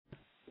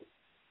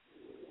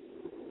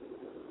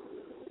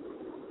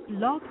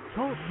Blog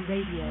Talk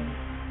Radio.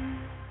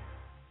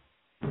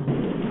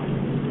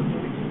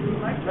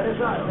 Let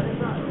it ride, let it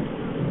ride.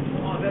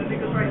 Oh, that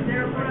nigga's right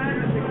there,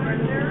 Brian. That nigga's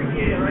right there.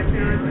 Yeah, right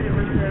there, right there,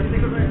 right there. That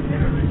nigga's right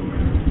there.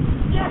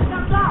 Yes,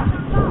 I'm back.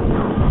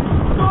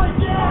 Good,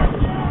 yes.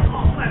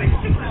 Oh, let it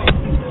shoot.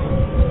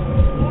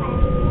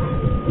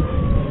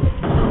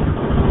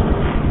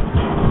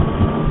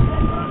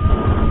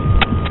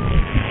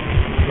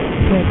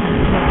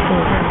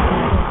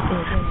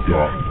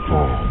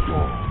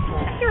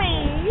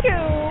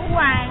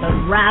 The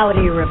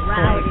Rowdy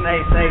Report.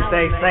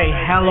 Say,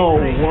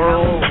 hello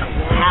world.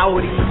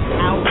 Howdy.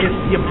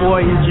 It's your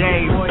boy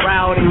Jay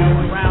Rowdy,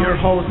 your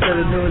host of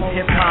the newest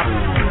hip hop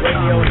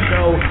radio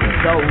show,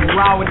 The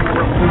Rowdy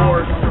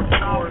Report.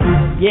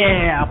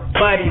 Yeah,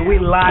 buddy, we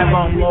live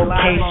on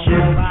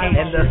location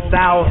in the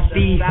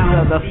southeast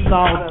of the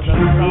Salty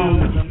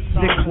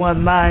Sea,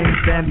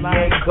 619 San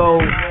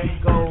Diego.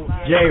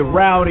 Jay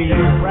Rowdy,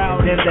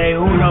 Dende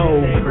Uno,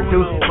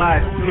 produced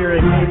by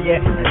Spirit Media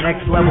and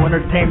Next Level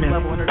Entertainment.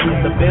 Use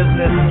the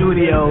business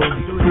studios.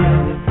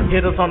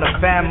 Hit us on the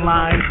fan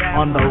line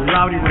on the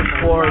Rowdy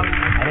Report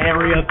at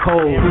area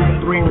code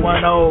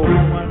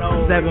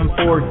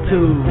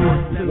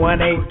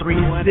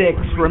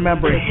 310-742-1836.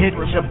 Remember, hit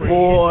your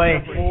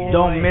boy,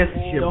 don't miss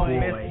your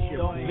boy.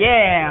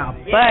 Yeah,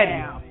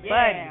 buddy.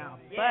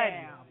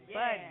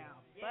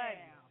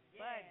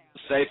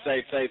 Say,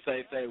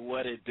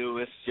 what it do?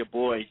 It's your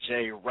boy,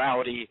 Jay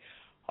Rowdy,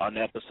 on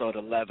episode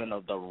 11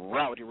 of the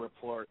Rowdy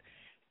Report.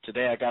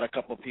 Today, I got a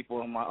couple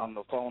people on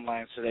the phone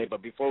lines today,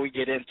 but before we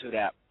get into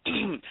that,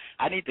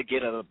 I need to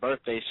get a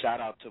birthday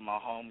shout-out to my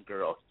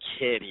homegirl,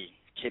 Kitty.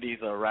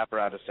 Kitty's a rapper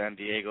out of San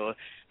Diego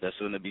that's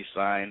soon to be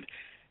signed,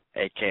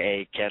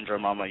 a.k.a. Kendra,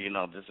 Mama. You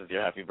know, this is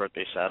your happy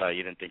birthday shout-out.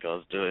 You didn't think I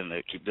was doing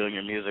it. Keep doing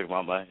your music,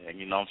 Mama, and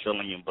you know I'm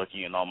feeling you and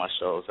booking you in all my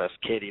shows. That's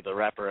Kitty, the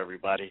rapper,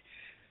 everybody,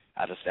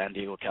 out of San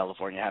Diego,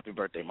 California. Happy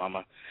birthday,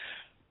 Mama.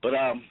 But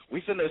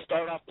we finna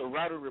start off the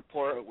Rowdy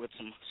Report with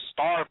some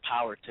star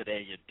power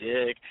today, you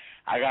dig?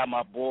 I got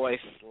my boy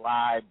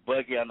Sly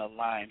Boogie on the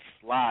line.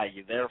 Sly,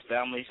 you there,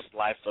 family?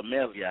 Sly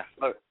Familia.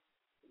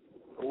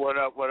 What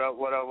up,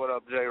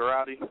 Jay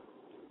Rowdy?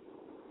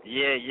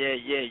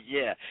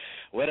 Yeah.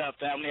 What up,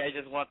 family? I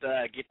just want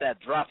to get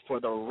that drop for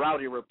the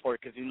Rowdy Report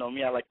because, you know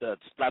me, I like to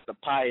slap the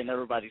pie in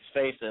everybody's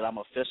face that I'm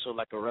official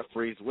like a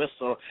referee's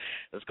whistle.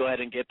 Let's go ahead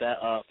and get that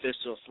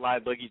official Sly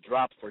Boogie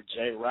drop for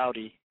Jay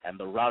Rowdy and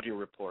the Rowdy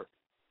Report.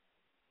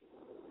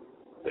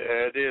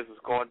 There it is. It's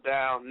going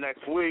down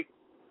next week.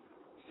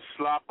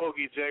 Sly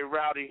Boogie, Jay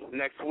Rowdy,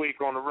 next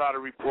week on the Rowdy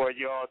Report.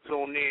 Y'all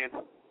tune in.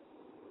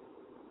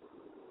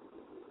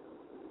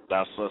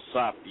 That's what's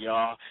up,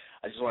 y'all.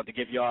 I just wanted to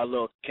give y'all a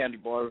little candy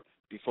bar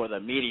before the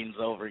meeting's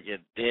over, you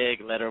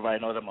dig? Let everybody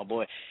know that my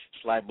boy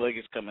Sly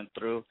Boogie's coming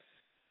through.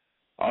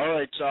 All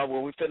right, y'all.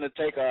 Well, we finna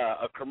take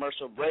a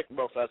commercial break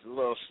real fast, a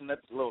little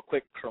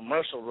quick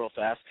commercial real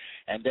fast,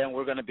 and then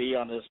we're gonna be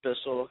on the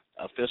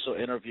official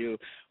interview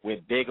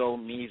with Big Ol'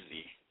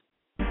 Meezy.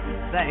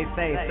 Say,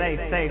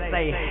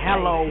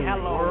 hello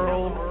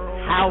world.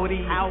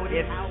 Howdy.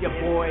 It's your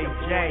boy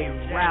Jay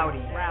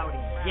Rowdy.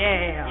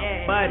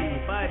 Yeah, buddy.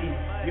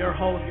 Your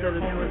host of the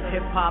newest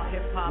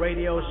hip-hop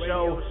radio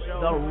show,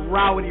 The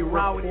Rowdy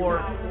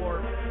Report,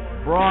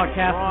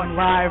 broadcasting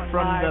live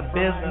from the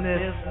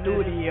business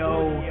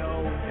studio.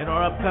 In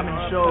our upcoming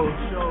shows,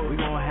 we're going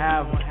to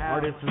have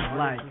artists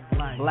like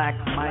Black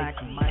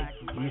Mikey,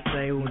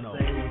 Issei Uno,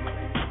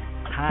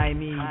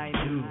 Tiny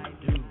Dude,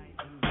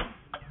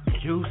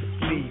 Juice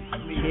Sleep,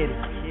 Kitty.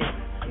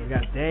 We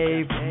got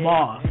Dave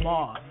Moss,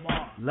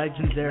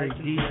 legendary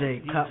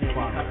DJ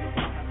Cutfather,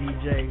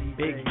 DJ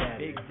Big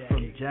Daddy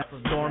from Jeff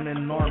Storm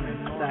and Norman,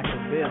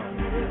 Sackville,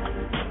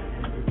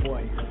 and your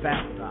boy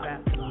Fat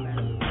Dot,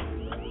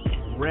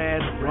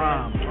 Red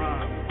Rum,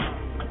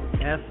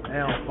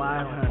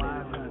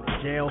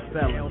 SL500, Jail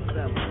Felon,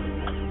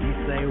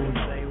 Issei Uno,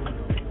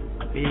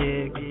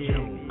 Big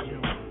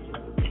Junior,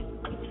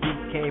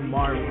 CK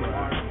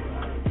Marlboro.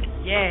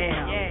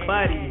 Yeah,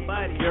 buddy,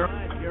 you're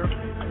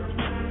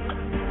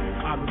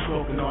I've been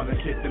smoking on the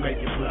shit to make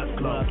your blood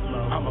flow.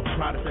 I'm a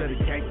product of the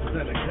gangsters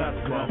and the guts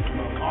flow.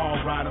 All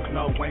riders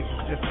know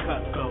wankers just cut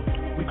so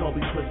we gon'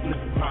 be pushing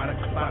this product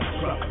by the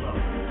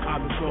truckload.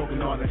 I've been smoking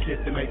on the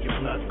shit to make your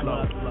blood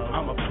flow.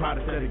 I'm a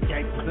product of the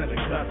gangsters and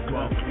the guts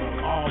flow.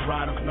 All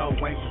riders know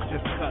wankers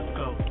just cut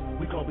so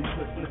we gon' be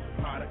pushing this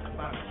product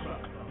by the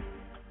truckload.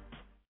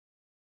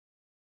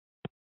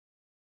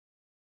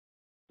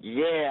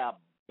 Yeah,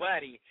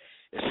 buddy.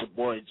 It's your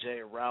boy Jay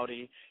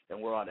Rowdy,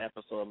 and we're on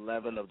episode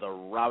 11 of the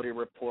Rowdy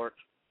Report.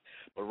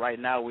 But right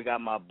now we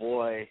got my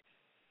boy,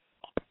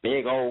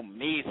 Big Ol'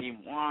 Meezy.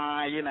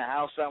 Why, you in the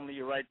house, family?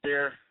 You right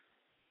there?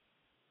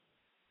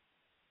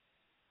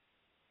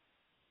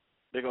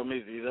 Big Ol'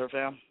 Meezy, you there,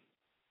 fam?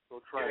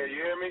 Yeah, you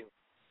hear me?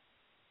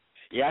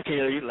 Yeah, I can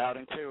hear you loud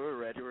and clear. We're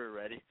ready.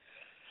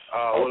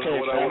 What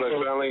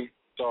up, family?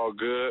 It's all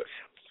good.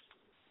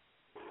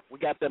 We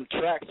got them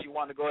tracks. You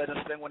want to go ahead and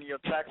sing one of your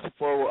tracks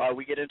before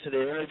we get into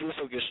the interview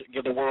so we can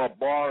give the world a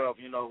bar of,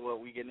 you know, what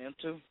we getting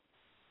into?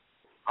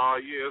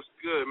 Yeah, it's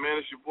good, man.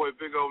 It's your boy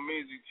Big O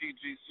Meezy,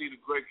 TGC, the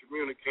great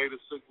communicator,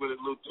 sick with it,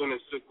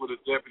 lieutenant, sick with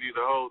it, deputy,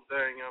 the whole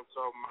thing. You know what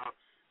I'm talking about?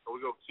 And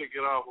we're going to kick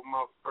it off with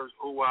my first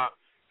ooh-wop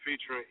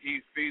featuring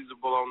E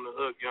Feasible on the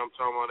hook. You know what I'm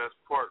talking about? That's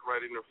parked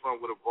right in the front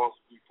where the boss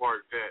be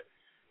parked at.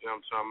 You know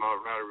what I'm talking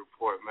about? Rowdy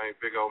Report, man.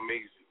 Big O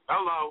Meezy.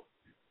 Hello.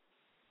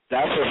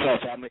 That's what's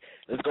up, family.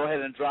 Let's go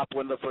ahead and drop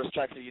one of the first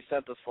tracks that you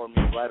sent us for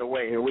me right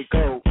away. Here we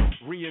go.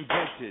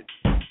 Reinvented.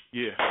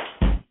 Yeah.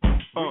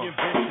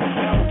 Reinvented.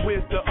 Out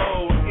with the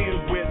old,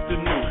 in with the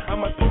new. I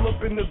might pull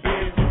up in the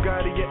Benz,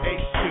 Bugatti, or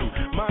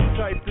H2. My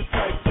type, the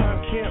type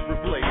time can't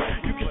replace.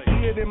 You can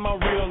see it in my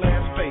real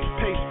ass face.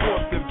 Pace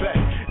forth and back.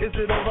 Is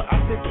it over? I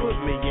said put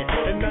me in.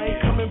 And I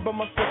ain't coming by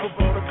myself, I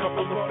brought a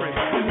couple of friends.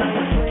 And I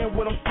ain't saying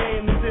what I'm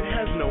saying is it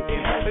has no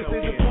end. They say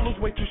the pool is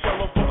way too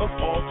shallow for us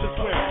all to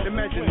swim.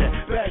 Imagine that.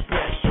 Back,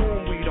 show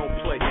 'em we don't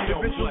play.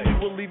 Eventually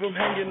we'll leave them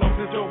hanging off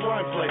this old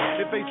rhyme play.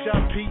 If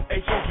HIP,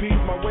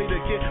 HOP's my way to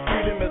get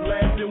freedom at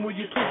last, then will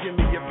you please give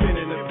me a pen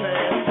and a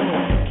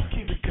pad?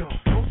 Keep it going.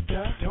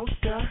 Don't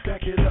stop.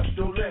 Back it up.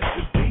 Don't let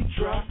the beat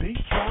drop.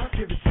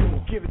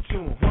 Give it to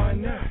 'em.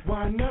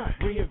 Why not?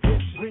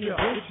 Reinvent. It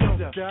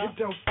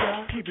don't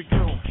stop. Keep it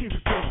going.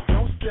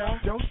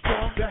 Don't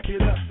stop. Back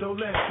it up. Don't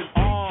let the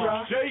beat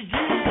drop.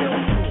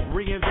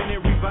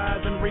 Reinvented,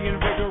 revised, and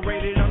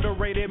reinvigorated,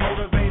 underrated,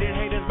 motivated.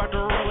 Haters about to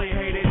really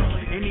hate it.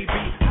 Any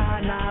beat, I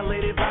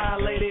annihilated,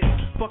 violated.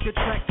 Fuck a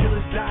track till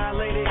it's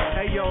dilated.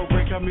 Hey yo,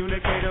 great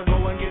communicator, go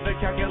and get the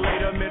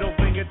calculator. Middle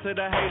finger to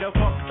the hater.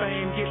 Fuck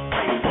fame, get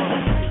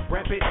paper.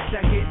 Rap it,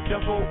 stack it,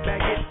 double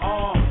bag it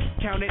all.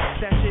 Count it,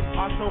 stash it,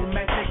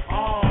 automatic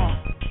all.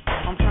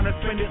 I'm trying to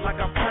spend it like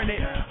I print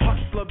it.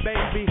 Hustler,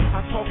 baby,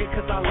 I talk it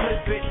cause I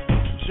live it.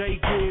 J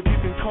Gibb, you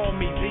can call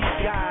me the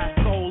guy.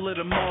 Soul of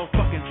the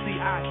motherfucking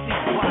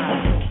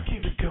CICY.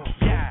 Keep it going.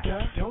 Yeah.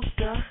 Don't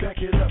stop. Back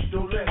it up.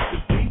 Don't let the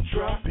beat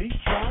drop.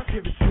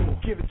 Give it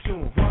to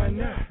 'em.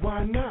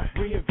 Why not?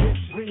 Reinvent.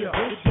 It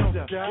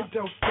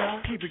don't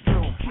stop. Keep it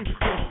going.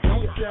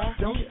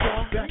 Don't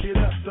stop. Back it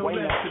up. Don't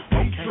let the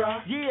beat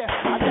drop. Yeah,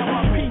 I got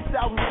my piece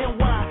out in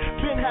NY.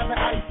 Been having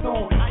ice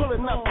on.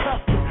 Pulling up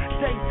custom.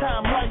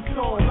 Daytime lights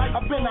on.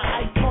 I've been an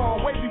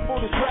icon way before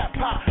this rap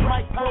pop.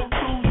 Micro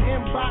 2s,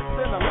 inbox,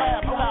 and a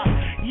laptop.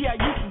 Yeah,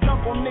 I used to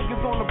dunk on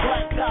niggas on the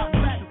blacktop.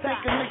 Used to think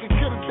a nigga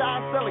could've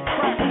died selling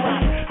crack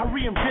rock. I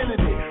reinvented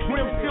it.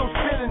 Rim still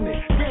spinning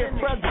it. Dead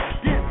brother.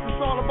 This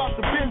is all about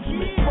the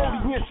Benjamin.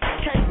 40-inch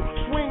cable.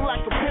 Swing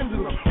like a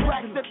pendulum.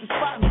 Racks at the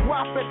spot and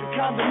wop at the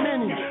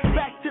condominium.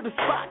 Back to the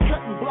spot.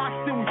 Cutting blocks,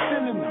 then we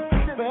sending them.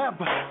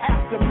 Forever.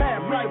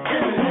 Aftermath. Right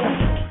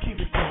in.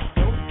 Keep it going.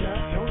 Don't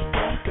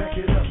stop. Back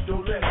it up.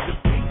 Don't let the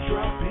beat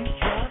drop.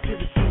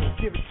 Give it to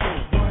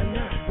 'em.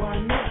 Why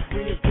not?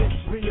 Reinvent.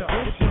 It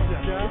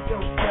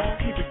don't stop.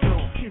 Keep it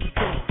going.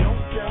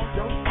 Don't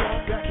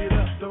stop. Back it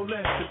up. Don't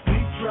let the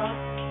beat drop.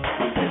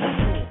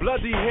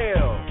 Bloody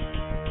hell.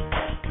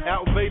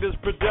 Outvaders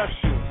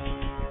Productions.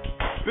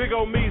 Big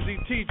O Meezy,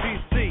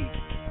 TGC.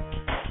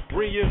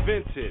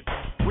 Reinvented.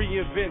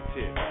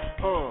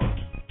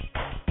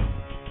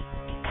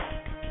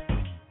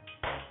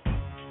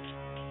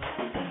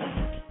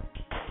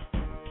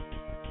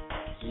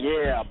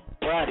 Yeah,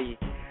 buddy.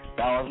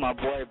 That was my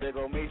boy Big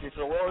O Meezy.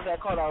 So what was that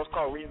called? That was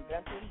called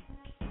Reinvented?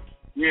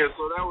 Yeah,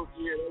 so that was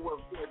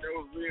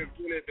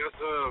Reinvented.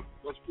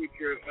 That's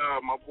featuring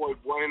my boy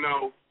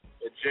Bueno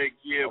and Jay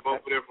Gibb,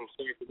 both of them from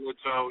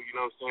Sacramento, you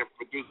know what I'm saying,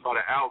 produced by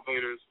the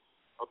Outvators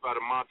up out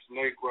of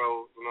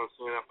Montenegro, you know what I'm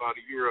saying, up out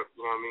of Europe,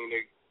 you know what I mean.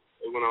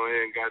 They went on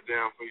ahead and got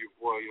down for your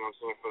boy, you know what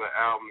I'm saying, for the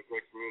album, The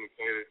Great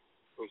Communicator.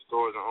 In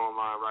stores and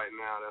online right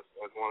now.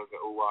 That's one of the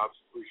ooh-wops.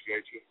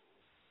 Appreciate you.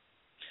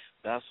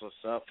 That's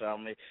what's up,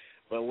 family.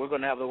 But we're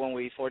going to have the one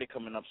with E40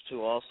 coming up,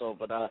 too, also.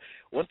 But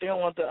one thing I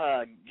want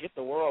to get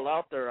the world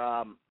out there,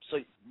 so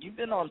you've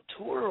been on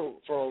tour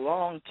for a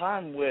long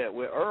time with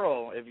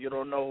Earl. If you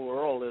don't know who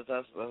Earl is,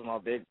 that's my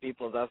big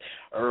people. That's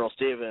Earl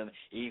Steven,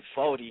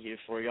 E40.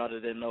 For y'all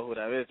that didn't know who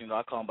that is,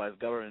 I call him by his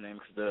government name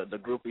because the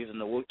groupies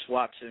and the Woots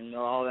watch, and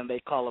all them, they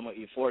call him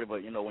E40.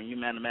 But, when you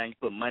man to man, you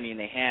put money in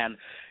their hand,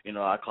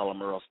 I call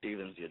him Earl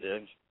Stevens, you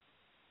dig?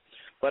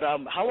 But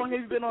how long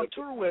have you been on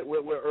tour with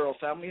Earl,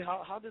 family?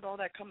 How did all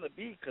that come to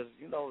be? Because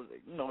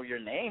your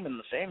name and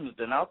the fame has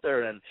been out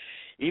there, and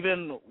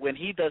even when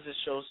he does his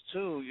shows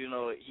too,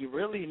 he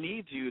really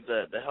needs you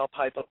to help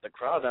hype up the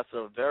crowd. That's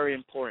a very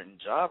important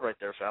job right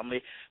there,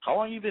 family. How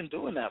long have you been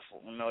doing that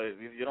for? If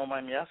you don't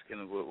mind me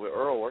asking, with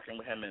Earl, working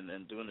with him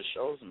and doing the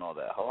shows and all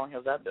that. How long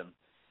has that been?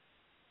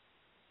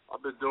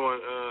 I've been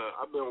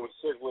with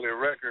Sick With It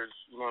Records,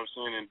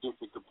 in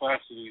different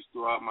capacities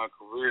throughout my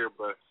career,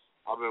 but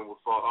I've been with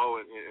 4O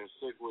and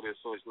Sick With It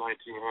since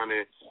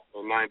 1995,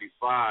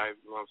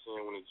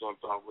 when it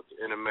jumped off with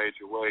the In a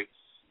Major Way,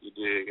 you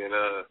dig. And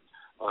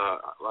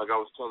like I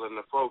was telling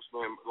the folks,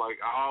 man, like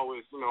I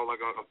always,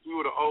 like a few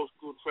of the old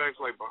school tracks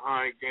like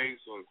Behind Gates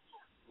and,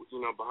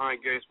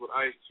 Behind Gates with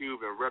Ice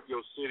Cube and Rep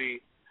Your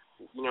City,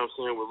 with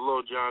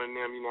Lil Jon and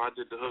them, I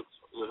did the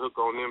hook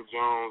on them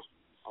Jones.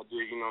 I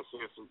did,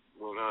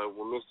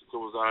 when Mystica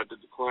was out, I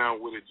did the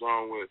Clown with it,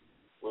 John with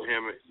with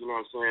him, you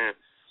know what I'm saying?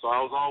 So I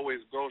was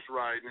always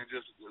ghostwriting, and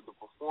just the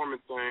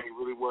performing thing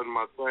really wasn't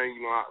my thing.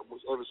 You know,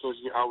 ever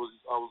since I was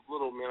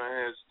little, man, I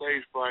had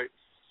stage fright,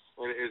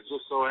 and it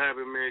just so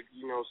happened, man,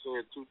 you know,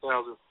 saying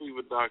 2000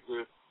 Fever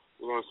Doctor,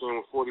 you know what I'm saying,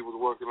 when 40 was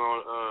working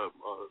on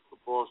the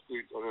Ball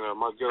Street,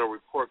 my ghetto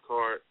report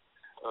card.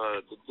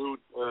 The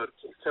dude,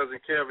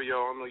 Cousin Caviar,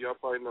 I know y'all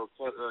probably know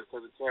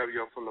Cousin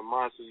Caviar from the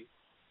Mossy.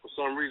 For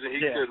some reason, he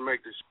couldn't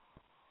make the show.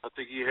 I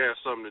think he had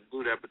something to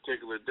do that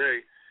particular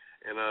day.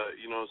 And,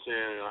 you know what I'm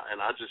saying, and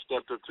I just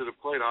stepped up to the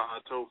plate. I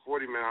told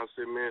 40, man, I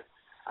said, man,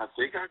 I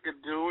think I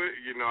could do it,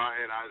 you know,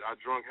 and I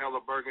drunk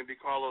hella Burgundy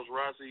Carlos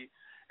Rossi,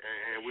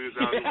 and we was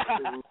out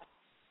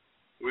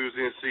we was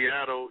in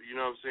Seattle, you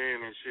know what I'm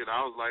saying, and shit.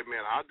 I was like,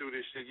 man, I'll do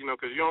this shit, you know,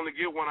 because you only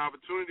get one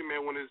opportunity,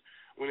 man, when it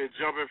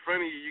jump in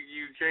front of you,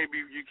 you can't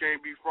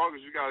be froggish.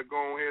 You got to go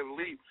on ahead and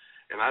leap.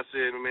 And I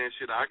said, man,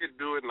 shit, I could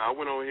do it. And I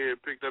went on here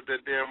and picked up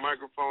that damn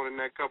microphone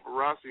and that cup of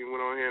Rossi and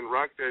went on here and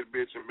rocked that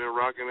bitch and been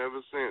rocking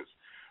ever since.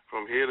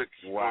 From here to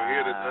Japan,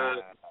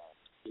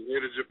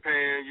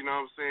 you know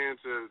what I'm saying,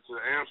 to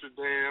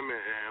Amsterdam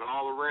and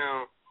all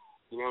around,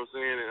 you know what I'm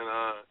saying, and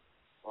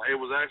it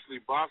was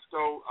actually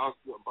Bosco.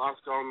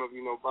 Bosco, I don't know if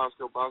you know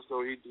Bosco.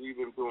 Bosco, he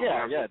been doing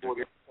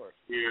for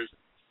 40 years,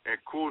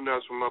 and Cool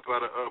Nuts from up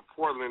out of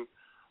Portland.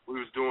 We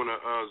was doing a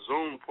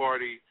Zoom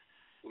party,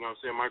 you know what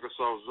I'm saying,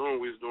 Microsoft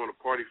Zoom. We was doing a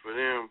party for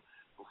them,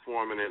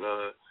 performing it,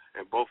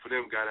 and both of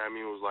them got at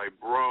me and was like,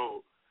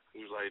 bro.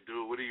 He was like,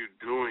 dude, what are you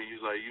doing?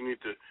 He's like, you need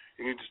to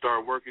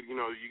start working. You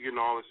know, you getting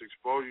all this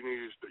exposure. You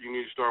need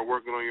to start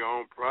working on your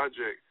own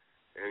project.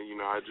 And you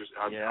know, I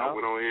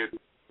went on ahead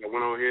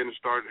and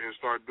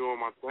started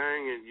doing my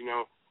thing. And you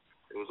know,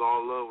 it was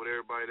all love with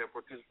everybody that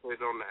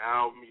participated on the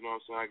album. You know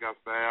what I'm saying? I got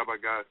Fab, I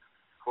got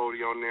Cody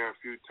on there a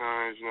few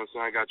times. You know what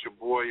I'm saying? I got your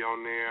boy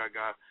on there. I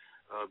got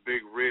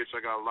Big Rich. I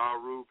got La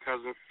Rue,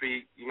 Cousin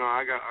Feet. You know,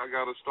 I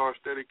got a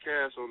star-studded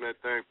cast on that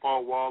thing.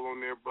 Paul Wall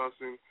on there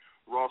bussing.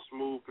 Ross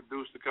Smooth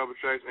produced a couple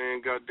tracks,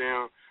 and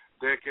goddamn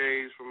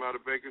Decades from out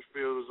of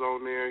Bakersfield is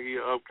on there. He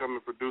an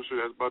upcoming producer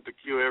that's about to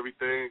kill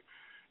everything.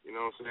 You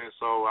know what I'm saying?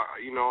 So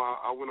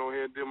I went on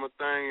here and did my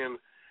thing,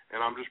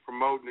 and I'm just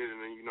promoting it,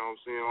 and you know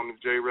what I'm saying, on the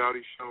J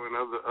Rowdy show and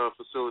other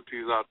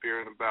facilities out there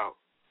and about.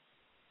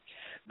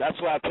 That's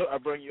why I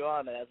bring you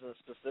on as a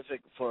specific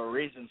for a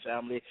reason,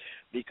 family,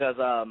 because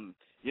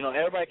you know,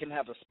 everybody can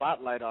have a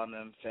spotlight on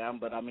them, fam,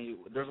 but, I mean,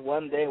 there's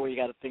one day where you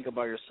got to think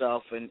about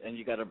yourself and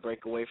you got to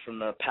break away from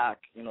the pack.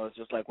 You know, it's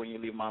just like when you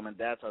leave mom and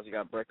dad's house, you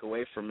got to break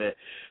away from it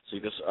so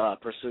you can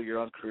pursue your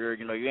own career.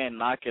 You know, you ain't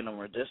knocking them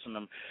or dissing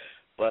them,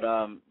 but,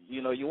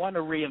 you know, you want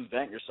to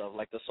reinvent yourself.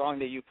 Like the song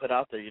that you put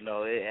out there, you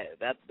know,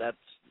 that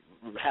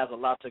has a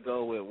lot to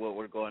go with what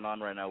we're going on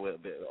right now with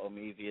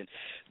Omeezy and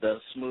the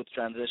smooth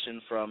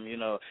transition from, you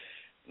know,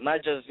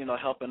 not just, you know,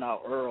 helping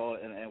out Earl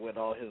and with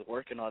all his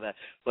work and all that,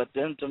 but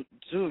then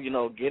to you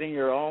know, getting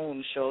your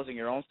own shows and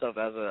your own stuff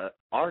as an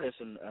artist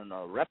and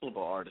a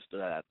reputable artist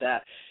at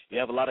that. You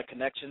have a lot of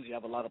connections. You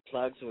have a lot of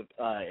plugs with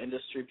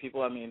industry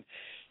people. I mean,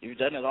 you've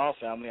done it all,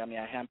 family. I mean,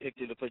 I handpicked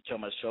you to put you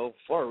on my show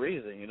for a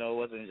reason. You know, it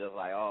wasn't just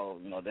like, oh,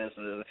 you know, this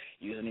and this,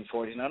 using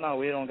E40s. No,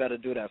 we don't got to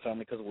do that,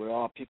 family, because we're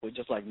all people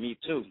just like me,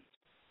 too.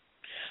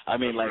 I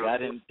mean, like, I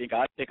didn't think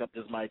I'd pick up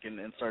this mic and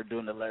start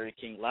doing the Larry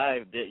King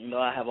Live. You know,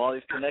 I have all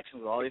these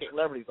connections with all these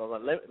celebrities. I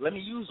was like, let me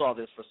use all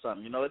this for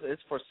something. You know,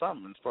 it's for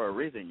something. It's for a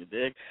reason, you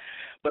dig?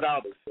 But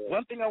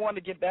one thing I want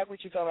to get back with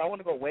you, fella, I want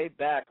to go way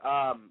back.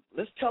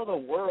 Let's tell the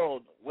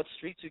world what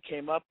streets you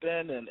came up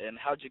in and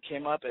how'd you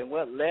came up and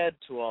what led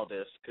to all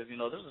this, because, you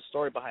know, there's a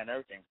story behind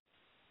everything.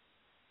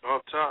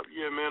 Off top,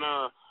 yeah, man.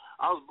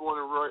 I was born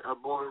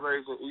and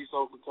raised in East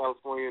Oakland,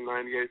 California, in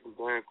 '98 from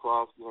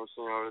Bancroft. You know what I'm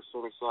saying? Out of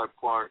Sunnyside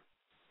Park.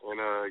 And,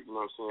 you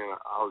know what I'm saying,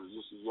 I was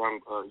just a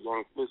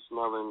young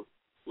fish-smelling,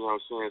 you know what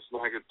I'm saying,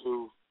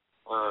 snagger-tooth,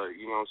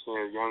 you know what I'm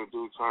saying, young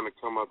dude trying to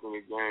come up in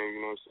the game,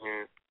 you know what I'm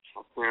saying.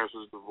 My parents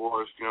was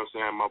divorced, you know what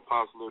I'm saying. My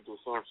pops lived in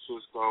San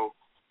Francisco.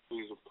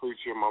 He's a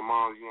preacher. My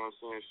mom, you know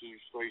what I'm saying, she's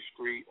straight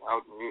street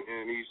out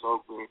in East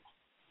Oakland,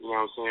 you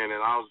know what I'm saying.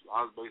 And I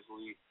was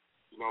basically,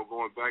 you know,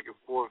 going back and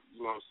forth,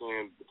 you know what I'm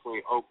saying,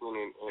 between Oakland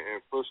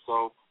and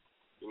Frisco.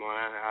 You know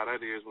how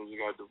that is when you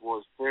got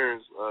divorced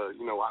parents.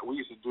 You know, we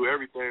used to do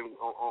everything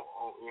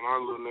in our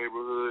little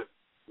neighborhood.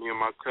 Me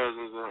and my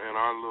cousins and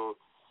our little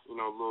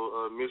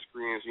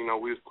miscreants. You know,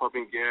 we was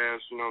pumping gas.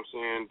 You know what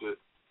I'm saying, to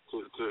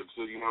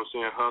you know what I'm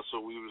saying,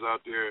 hustle. We was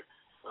out there,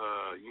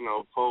 you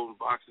know,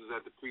 folding boxes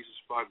at the pizza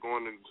spot,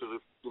 going to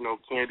the, you know,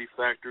 candy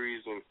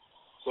factories and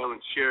selling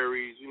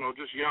cherries. You know,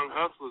 just young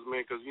hustlers,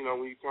 man. Because you know,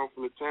 when you come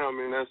from the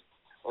town, man, that's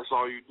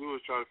all you do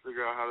is try to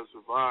figure out how to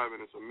survive.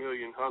 And it's a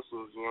million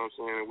hustlers. You know what I'm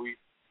saying? And we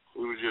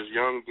were just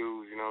young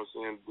dudes, you know what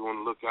I'm saying, doing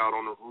the lookout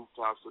on the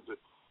rooftops of the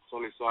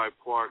Sunnyside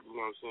Park, you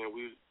know what I'm saying.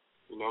 We,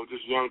 you know,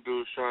 just young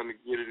dudes trying to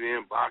get it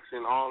in,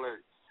 boxing, all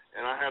that.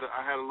 And I had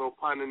a little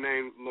partner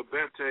named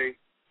Nabete.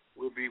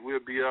 We'll be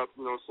up,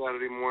 you know,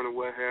 Saturday morning,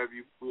 what have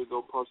you. We'll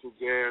go pump some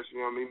gas,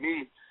 you know what I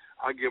mean.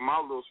 I get my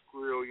little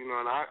skrill, you know,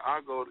 and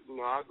I go to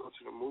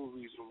the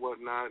movies and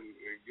whatnot and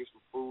get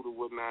some food or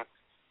whatnot.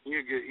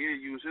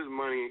 he'll use his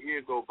money and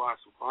he'll go buy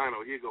some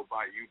vinyl. He'll go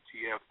buy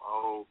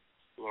UTFO,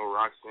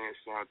 Roxanne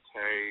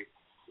Shante,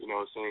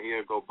 what I'm saying?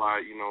 He'll go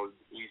buy,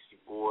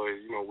 Beastie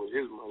Boys, with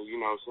his money, you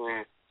know what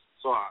I'm saying?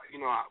 So,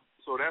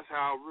 so that's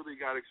how I really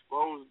got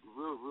exposed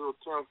real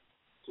tough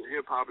to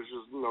hip-hop, is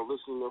just,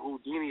 listening to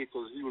Houdini,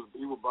 because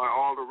he would buy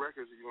all the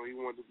records. He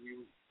wanted to be,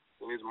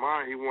 in his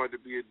mind, he wanted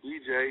to be a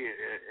DJ,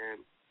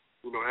 and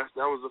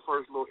that was the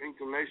first little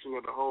inclination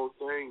of the whole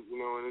thing,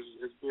 and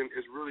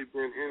it's really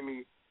been in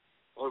me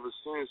ever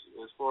since.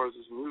 As far as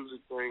this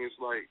music thing, it's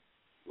like,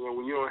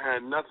 when you don't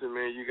have nothing,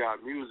 man, you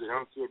got music. I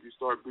don't care if you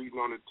start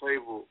beating on the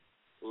table,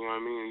 you know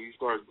what I mean, you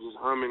start just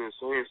humming and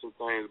saying some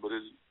things, but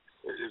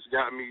it's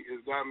got me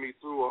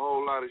through a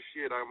whole lot of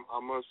shit. I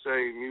must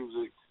say,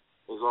 music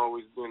has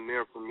always been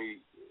there for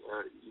me,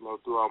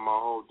 throughout my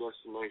whole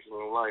destination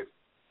in life.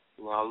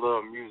 I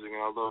love music,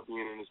 and I love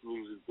being in this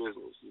music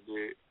business, you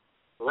dig?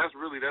 So that's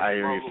my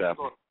little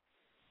story.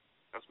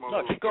 That's my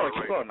little keep story.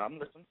 Keep going.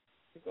 I'm listening.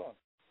 Keep going.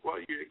 Well,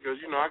 yeah, because,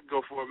 I could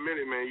go for a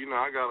minute, man.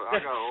 I got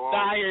all.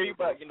 I hear you,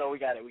 but, we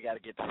got to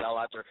get this all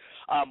out there.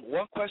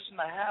 One question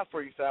I have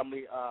for you,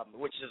 family,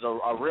 which is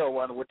a real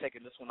one. We're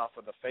taking this one off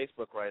of the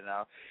Facebook right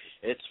now.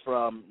 It's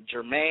from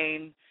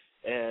Jermaine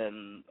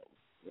and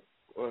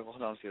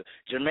hold on,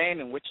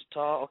 Jermaine in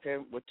Wichita,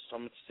 Wichita,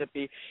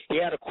 Mississippi. He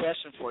had a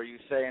question for you,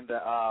 saying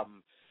that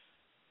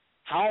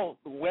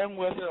when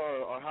was it,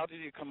 or how did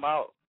you come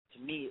out to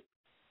meet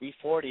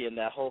B40 and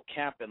that whole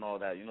camp and all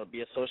that?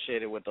 Be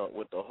associated with the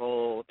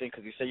whole thing,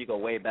 because you say you go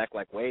way back,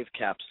 like wave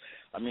caps.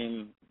 I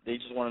mean, they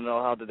just want to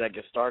know, how did that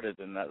get started?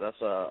 And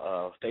that's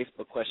a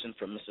Facebook question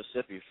from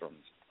Mississippi.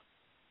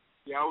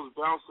 Yeah, I was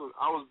bouncing.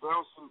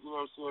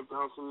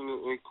 Bouncing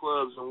in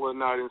clubs and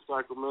whatnot in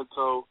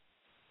Sacramento.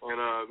 And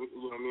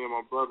me and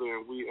my brother,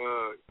 and we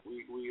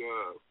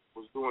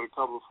was doing a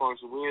couple of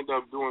functions. We ended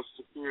up doing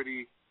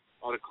security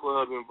at a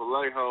club in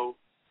Vallejo,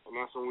 and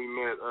that's when we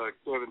met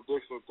Kevin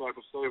Dixon,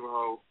 Tackle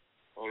Saberho,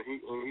 and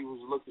he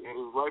was looking. And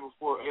it was right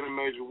before Ain't a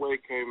Major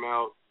Way came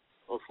out.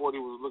 40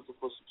 was looking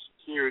for some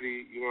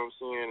security, you know what I'm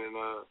saying? And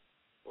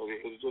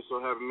it just so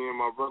happened me and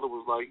my brother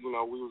was like, we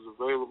was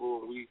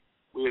available, and we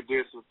had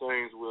did some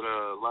things with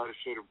Lighter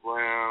Shade of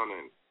Brown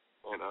and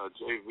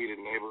JV, the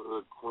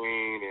Neighborhood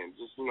Queen, and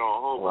just, a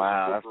whole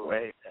bunch of different,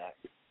 way back.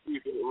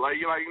 Like,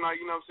 you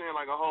know what I'm saying,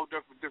 like a whole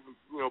different,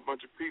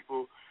 bunch of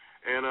people.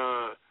 And,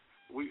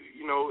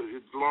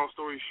 long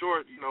story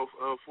short,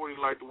 40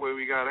 liked the way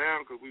we got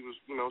down, because we was,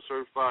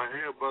 certified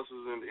hair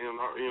busters in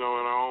our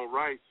own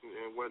rights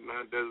and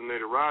whatnot,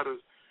 designated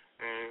riders.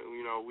 And,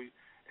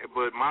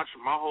 but my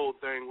whole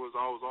thing was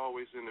I was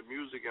always into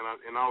music,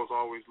 and I was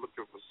always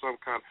looking for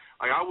some kind,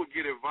 like, I would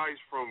get advice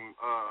from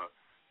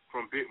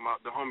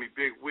the homie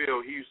Big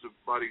Will. He used to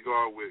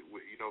bodyguard with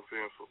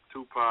for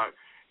Tupac.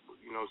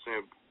 He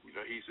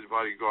used to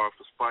bodyguard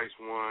for Spice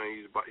One.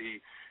 He used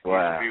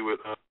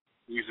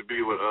to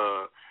be with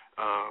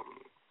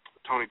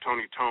Tony.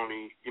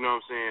 You know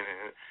what I'm saying?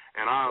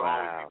 And I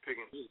always be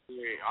picking his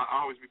brain.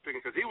 I always be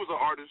picking, because he was an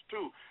artist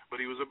too, but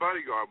he was a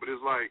bodyguard. But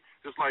it's like,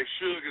 just like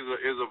Suge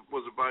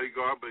was a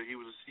bodyguard, but he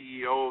was a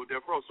CEO of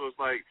Death Row. So it's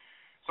like,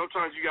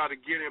 sometimes you got to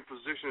get in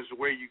positions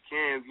where you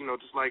can,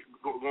 just like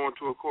going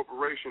to a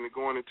corporation and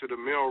going into the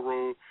mail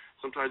room.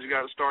 Sometimes you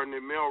got to start in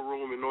the mail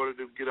room in order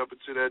to get up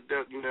into that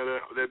that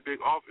big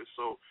office.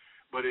 So,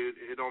 but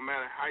it don't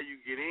matter how you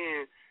get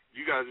in.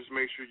 You got to just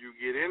make sure you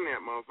get in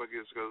that motherfucker,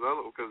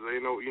 because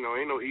ain't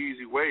no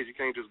easy ways. You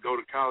can't just go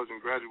to college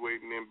and graduate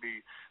and then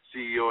be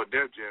CEO of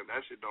Def Jam. That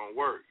shit don't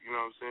work. You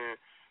know what I'm saying?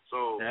 So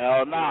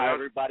hell no,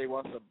 everybody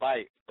wants a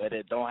bite, but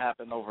it don't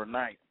happen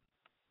overnight.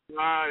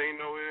 Nah, it ain't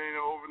no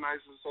overnight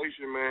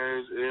sensation,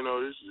 man.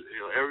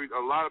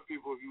 A lot of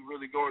people, if you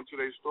really go into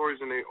their stories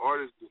and their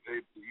artists,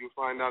 you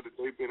find out that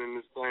they've been in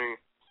this thing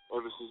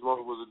ever since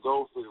Mother was a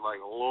goldfish,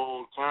 like a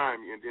long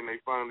time, and then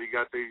they finally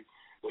got they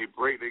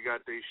break, they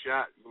got their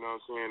shot. You know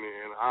what I'm saying?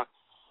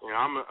 And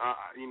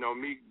I'm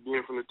me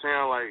being from the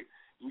town, like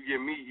you give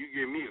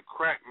me a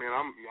crack, man,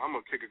 I'm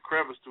gonna kick a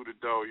crevice through the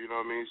door. You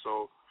know what I mean?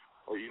 So,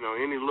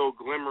 any little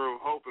glimmer of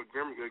hope, a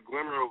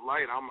glimmer of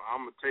light, I'm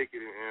gonna take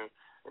it and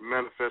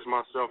manifest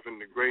myself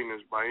into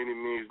greatness by any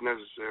means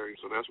necessary.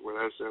 So that's where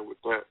that's at with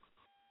that.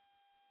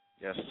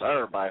 Yes,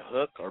 sir. By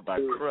hook or by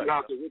crook.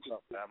 Shout out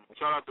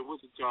to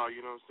Wichita,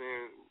 you know what I'm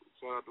saying?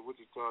 Shout out to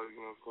Wichita, you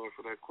know what I'm saying,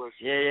 for that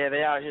question. Yeah,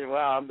 they out here.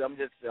 Well, I'm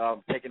just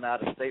taking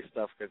out of state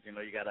stuff, because you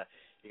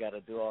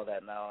gotta do all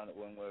that now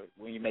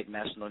when you make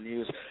national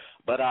news.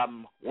 But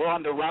we're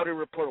on the Rowdy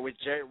Report with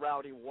J.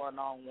 Rowdy,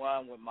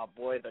 one-on-one with my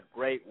boy, the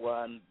great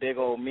one, Big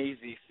Ol'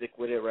 Measy, Sick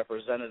With It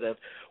representative.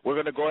 We're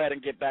gonna go ahead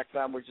and get back,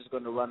 fam. We're just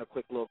gonna run a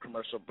quick little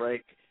commercial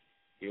break.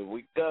 Here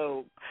we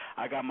go.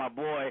 I got my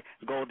boy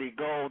Goldie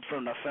Gold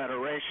from the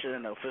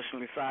Federation,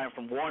 officially signed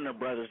from Warner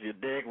Brothers. You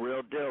dig?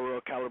 Real deal, real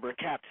caliber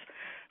caps.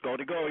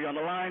 Goldie Gold, you on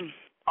the line?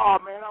 Oh,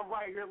 man, I'm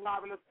right here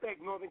live in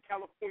effect, Northern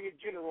California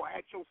General,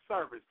 at your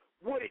service.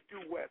 What it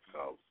do, West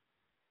Coast?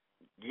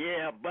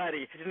 Yeah,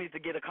 buddy. Just need to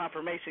get a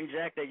confirmation,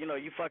 Jack, that, you know,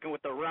 you fucking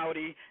with the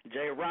Rowdy,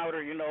 Jay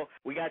Router, you know.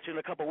 We got you in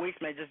a couple weeks,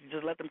 man.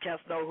 Just let them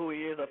cats know who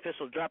he is.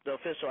 Drop the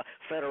official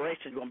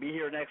federation. Going to be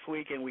here next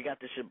week, and we got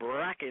this shit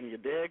bracking, you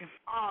dig?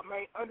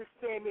 Man,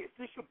 understand this.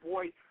 This your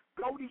boy,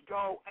 Rowdy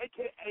Go,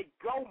 a.k.a.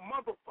 Go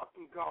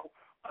Motherfucking Go,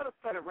 of the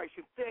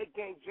Federation, Fed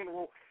Gang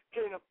General.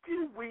 And in a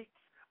few weeks,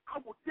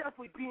 I will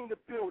definitely be in the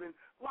building,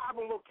 live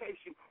on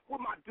location, with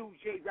my dude,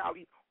 Jay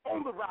Rowdy,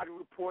 on the Rowdy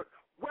Report,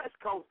 West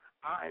Coast.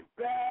 I'm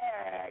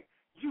back.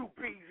 You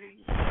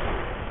busy.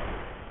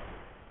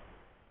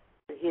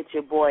 Hit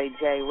your boy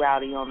Jay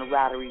Rowdy on the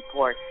Rowdy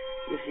Report.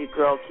 It's your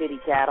girl Kitty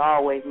Cat,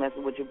 always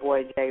messing with your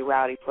boy Jay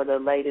Rowdy for the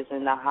latest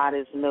and the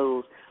hottest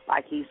news.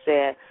 Like he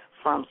said,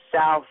 from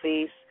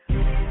Southeast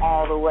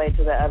all the way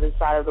to the other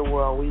side of the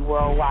world. We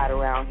worldwide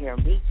around here.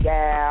 Meet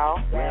Gal.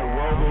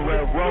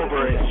 Red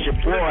Rover, it's your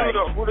boy.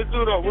 What it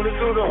do though?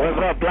 What's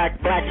up, Black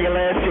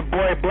Blackula? It's your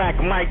boy Black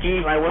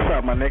Mikey. Like, what's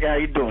up, my nigga? How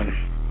you doing?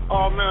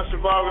 Oh, man,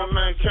 surviving,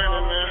 man,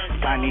 Cannon, man.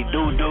 Tiny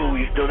Doo-Doo,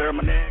 you still there,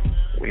 my nigga?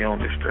 We on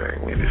this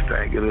thing.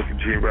 Good looking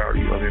Jay Rowdy.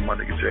 You know what I mean? My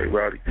nigga Jay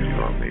Rowdy. You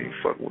know what I mean?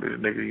 Fucking with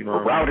this nigga, you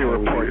know what I mean? Rowdy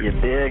Report, you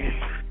dig?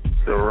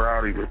 The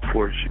Rowdy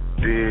Report, you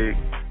dig?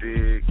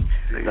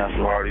 That's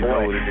you already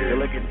know what it is.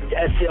 Looking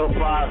SL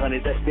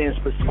 500, that stands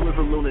for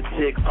Squiver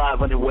Lunatic,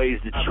 500 Ways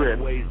to Trip.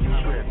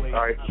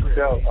 Alright,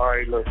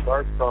 look,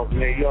 first off,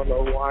 man, you don't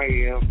know who I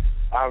am.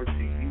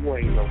 Obviously, you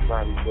ain't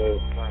nobody, but,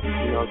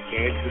 you know,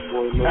 can't your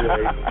boy Lil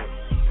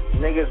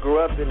Niggas grew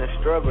up in the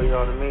struggle, you know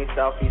what I mean?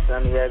 Southeast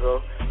San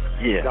Diego.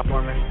 Yeah.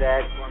 Government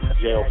stack.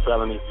 Jail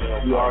felony.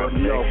 You already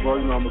know, bro.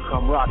 You know I'm going to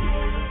come rock.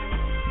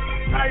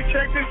 Hey,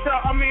 check this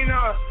out.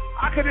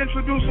 I could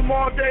introduce them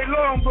all day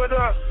long, but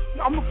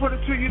I'm going to put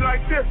it to you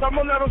like this. I'm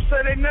going to let them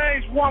say their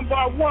names one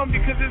by one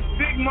because it's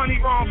big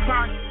money wrong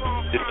kind.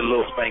 Just a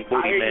little spank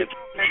booty, man.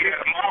 Yeah,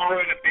 I'm all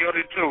in the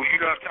building, too. You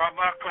know what I'm talking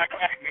about? Clack,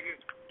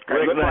 niggas.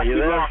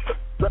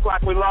 Look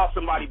like we lost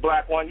somebody,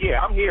 Black One.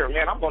 Yeah, I'm here,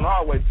 man. I'm going to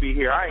always be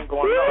here. I ain't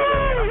going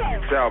nowhere.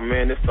 Peace out,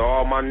 man. This to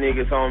all my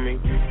niggas,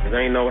 homie. There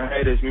ain't no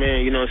haters,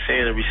 man. You know what I'm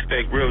saying? And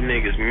respect real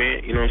niggas,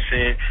 man. You know what I'm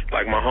saying?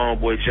 Like my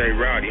homeboy Jay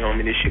Rowdy,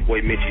 homie. This your boy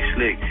Mitchie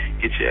Slick.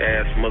 Get your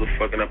ass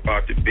motherfucking up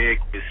out the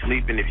bed. Quit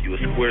sleeping. If you a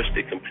square,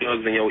 stick some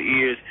plugs in your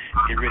ears.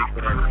 Get ready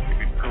for that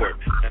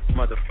report. That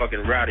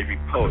motherfucking Rowdy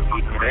Report.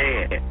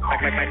 Man.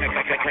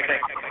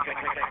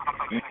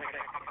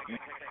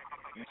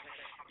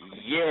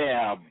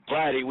 Yeah,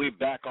 buddy, we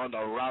back on the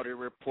Rowdy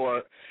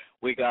Report.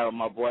 We got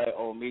my boy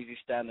Omeezy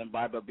standing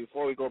by, but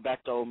before we go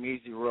back to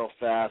Omeezy real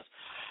fast,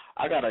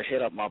 I got to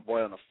hit up my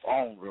boy on the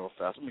phone real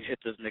fast. Let me hit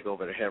this nigga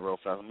over the head real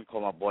fast. Let me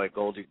call my boy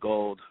Goldie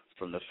Gold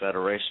from the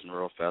Federation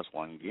real fast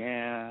one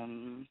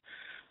again.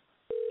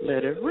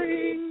 Let it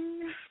ring.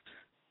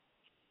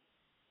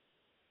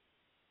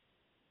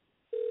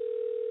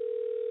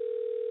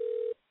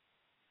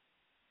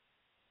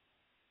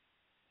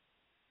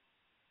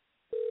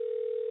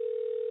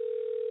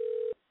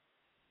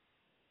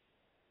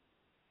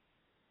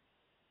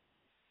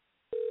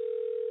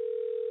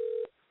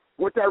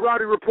 What that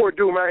Rowdy Report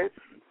do, man?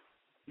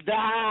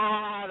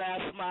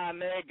 That's my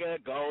nigga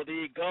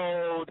Goldie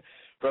Gold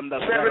from the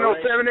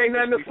 707 ain't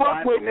nothing to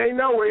fuck with, and they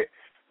know it.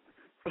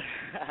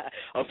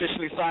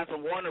 Officially signed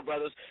from Warner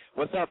Brothers.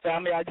 What's up,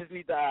 family? I just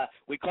need to,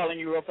 we calling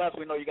you real fast.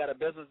 We know you got a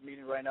business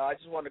meeting right now. I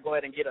just want to go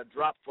ahead and get a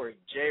drop for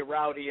Jay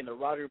Rowdy and the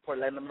Rowdy Report,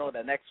 letting them know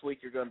that next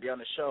week you're going to be on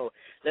the show.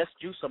 Let's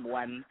do some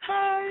one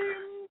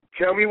time.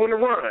 Tell me when to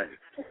run.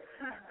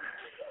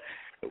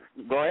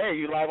 Go ahead,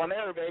 you live on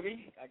air,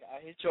 baby. I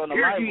hit you on the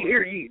Hear live.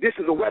 Hear ye. This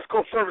is a West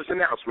Coast service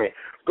announcement.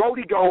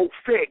 Goldie Gold,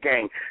 Fed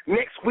Gang.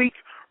 Next week,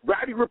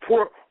 Rowdy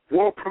Report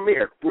world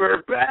premiere.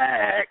 We're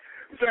back.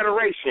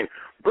 Federation.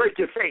 Break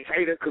your face,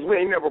 hater, because we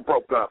ain't never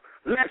broke up.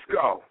 Let's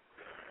go.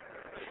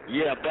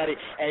 Yeah, buddy.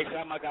 Hey,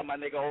 fam, I got my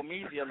nigga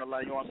Omeezy on the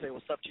line. You want to say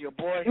what's up to your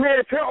boy?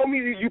 Man, tell me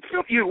you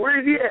pimp you. Where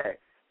is he at?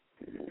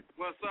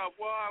 What's up,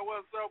 boy?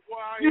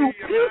 You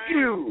pimp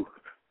you.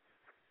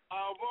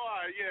 Oh,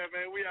 boy, yeah,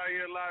 man, we out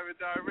here live and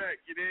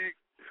direct, you dig?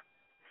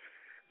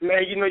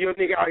 Man, you know your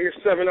nigga out here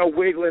 7-0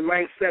 wiggling,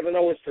 man. 7-0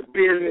 is the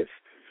business.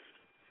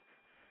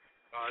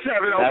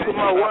 7-0 for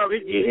my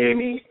wallet, you hear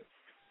me?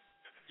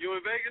 You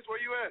in Vegas?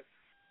 Where you at?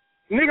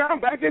 Nigga,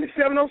 I'm back in the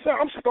 707.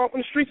 I'm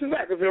stomping the streets of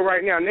Vacaville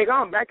right now. Nigga,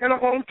 I'm back in the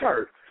home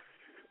turf.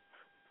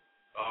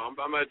 I'm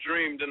at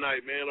Dream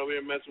tonight, man. Over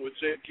here messing with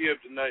Jet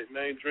Gibb tonight,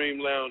 man. Dream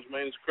Lounge,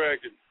 man. It's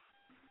cracking.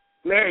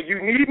 Man, you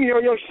need me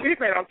on your shit,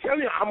 man. I'm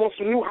telling you, I'm on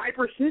some new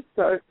hyper shit,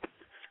 son.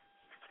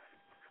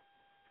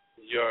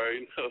 You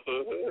already know.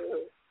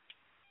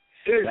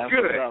 It's That's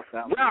good.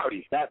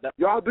 Rowdy.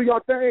 Y'all do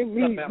your thing.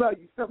 Me,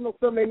 love you.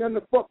 707 ain't nothing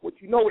to fuck with.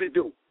 You know what to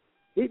do.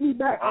 Hit me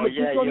back. I'm going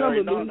to get your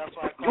number, man.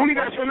 You only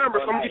got your number,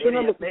 so I'm going to get your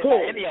number for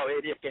call. Any old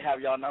idiot can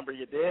have y'all number,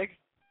 you dig?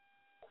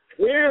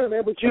 Yeah,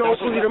 man, but you don't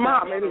see them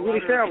out, man. It's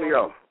really family,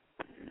 though.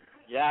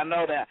 Yeah, I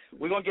know that.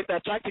 We're going to get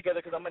that track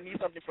together because I'm going to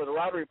need something for the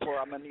Rowdy Report.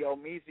 I'm going to need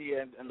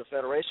Omeezy and the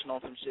Federation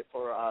on some shit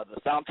for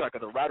the soundtrack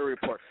of the Rowdy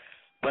Report.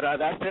 But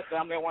that's it,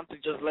 family. I want to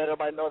just let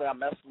everybody know that I'm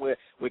messing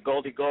with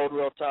Goldie Gold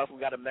real tough.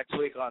 We got him next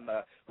week on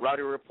the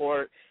Rowdy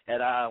Report.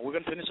 And we're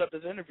going to finish up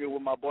this interview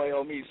with my boy,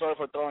 Omi. Sorry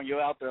for throwing you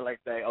out there like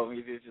that,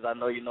 Omi. I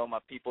know you know my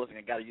peoples, and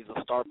you got to use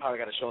the star power.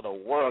 Got to show the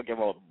world, give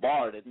them a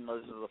bar. That, you know,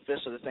 this is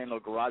official. This ain't no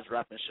garage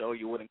rapping show.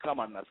 You wouldn't come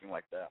on nothing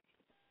like that.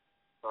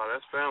 Oh,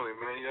 that's family,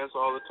 man. That's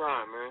all the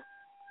time, man.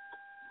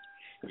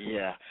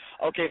 Yeah.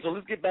 Okay, so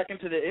let's get back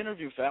into the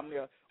interview, family.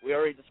 We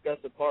already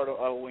discussed the part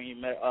of when you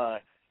met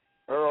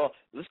Earl.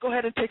 Let's go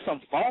ahead and take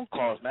some phone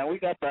calls, man. We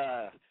got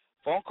the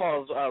phone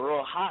calls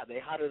real hot. They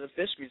hotter than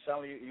fish grease.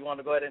 Family, you want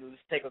to go ahead and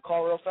just take a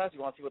call real fast?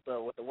 You want to see what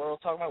the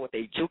world's talking about, what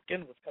they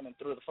juking, what's coming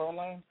through the phone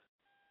line?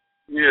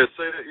 Yeah,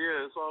 say that.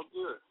 Yeah, it's all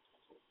good.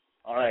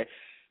 All right.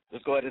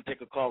 Let's go ahead and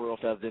take a call real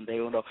fast, then they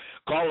will know.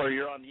 Caller,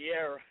 you're on the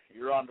air.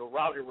 You're on the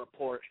Rowdy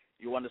Report.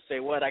 You want to say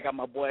what? I got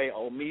my boy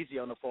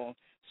Omizi on the phone.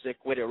 Sick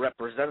with it,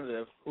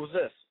 representative. Who's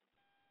this?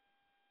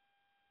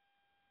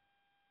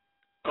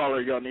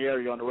 Caller, you're on the air.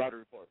 You're on the Rowdy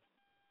Report.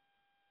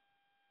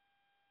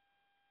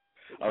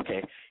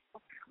 Okay.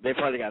 They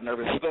probably got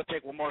nervous. We're going to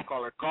take one more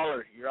caller.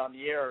 Caller, you're on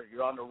the air.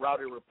 You're on the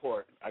Rowdy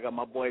Report. I got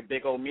my boy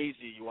Big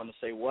Omizi. You want to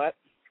say what?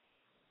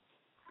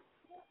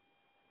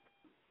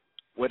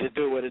 What it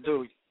do? What it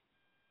do?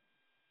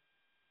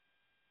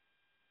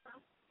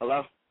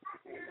 Hello?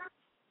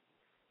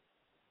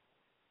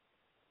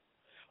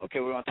 Okay,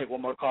 we're going to take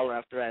one more caller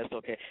after that. It's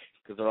okay,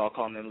 because they're all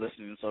calling in and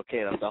listening. It's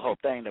okay. That's the whole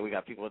thing, that we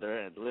got people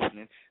there and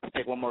listening. Let's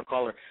take one more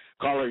caller.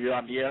 Caller, you're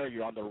on the air.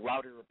 You're on the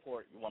Rowdy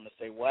Report. You want to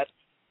say what?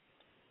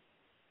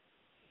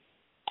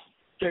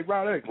 Jay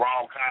Rowdy.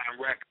 Wrong kind of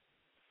record.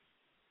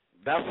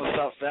 That's what's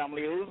up,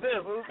 family. Who's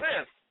this? Who's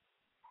this?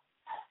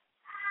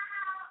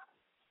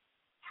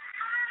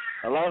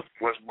 Hello?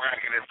 What's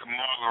bracket is the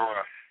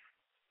Marlboro.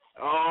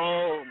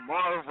 Oh,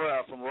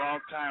 Marva from Wrong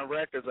Kind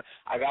Records.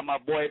 I got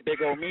my boy Big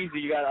Omizi.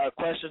 You got a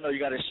question or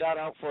you got a shout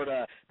out for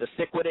the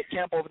Sick With It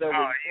camp over there?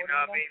 Oh, you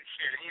know what I mean?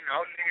 Shit, you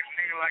know,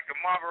 nigga like the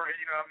Marlboro,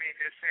 you know what I mean?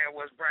 Just saying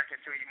what's bracket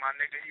to you, my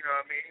nigga, you know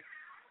what I mean?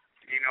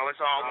 You know,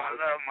 it's all one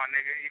love, my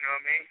nigga, you know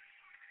what I mean?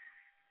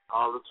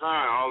 All the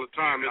time.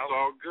 You know, it's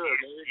all good,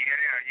 man.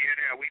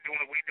 Yeah. We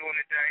doing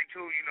the thing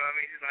too, you know what I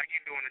mean? Just like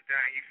you doing the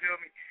thing, you feel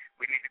me?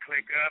 We need to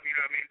click up, you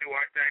know what I mean? Do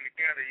our thing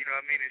together, you know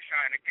what I mean? And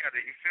shine together,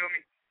 you feel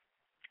me?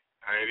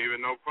 Ain't even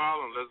no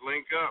problem. Let's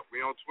link up.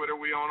 We on Twitter.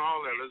 We on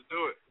all that. Let's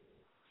do it.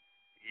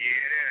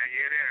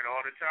 Yeah,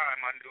 all the time,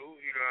 my dude.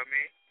 You know what I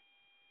mean?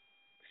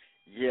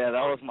 Yeah,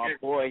 that was my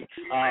boy.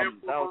 I'm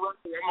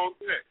on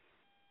deck.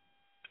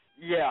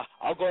 Yeah,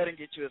 I'll go ahead and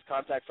get you his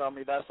contact from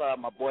me. That's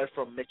my boy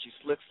from Mitchie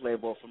Slick's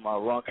label from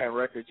Wrong Kind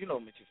Records. You know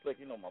Mitchie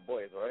Slick. You know my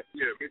boys, right?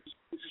 Yeah,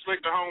 Mitchie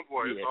Slick the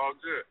homeboy. Yeah. It's all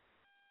good.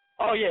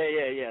 Oh,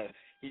 yeah.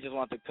 He just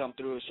wanted to come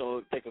through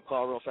and take a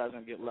call real fast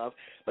and get love.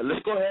 But let's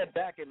go ahead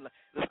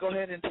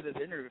into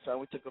this interview. So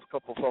we took a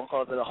couple phone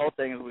calls. The whole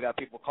thing is we got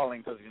people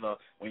calling because, you know,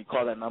 when you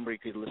call that number, you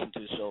could listen to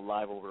the show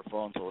live over the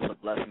phone. So it's a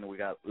blessing that we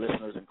got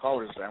listeners and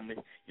callers, family,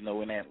 you know,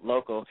 when they're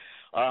local.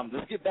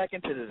 Let's get back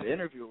into this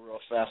interview real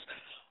fast.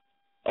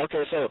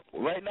 Okay, so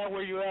right now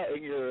where you at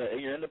in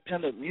your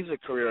independent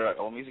music career,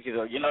 or music, you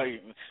know, your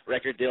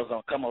record deals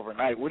don't come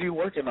overnight. What are you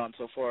working on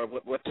so far?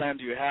 What plan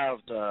do you have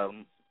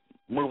to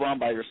move on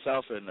by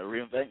yourself and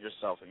reinvent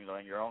yourself, you know,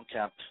 in your own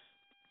camp?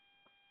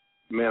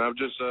 Man, I'm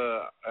just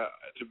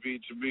to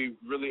be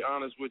really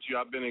honest with you,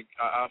 I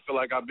feel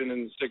like I've been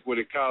in Stick With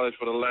It college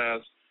for the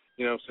last,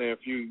 a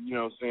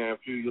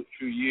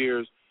few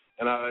years,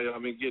 and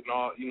I've been getting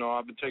all,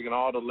 I've been taking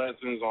all the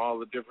lessons, all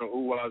the different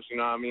ooh-ahs, you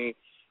know what I mean?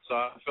 So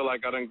I feel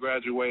like I done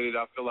graduated.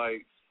 I feel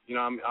like,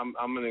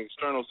 I'm in an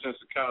external sense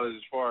of college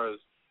as far as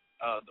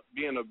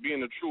being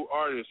a true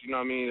artist, you know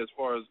what I mean? As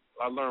far as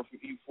I learned from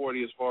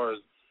E40, as far as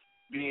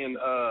being,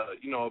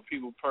 a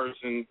people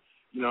person,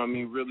 you know what I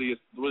mean, really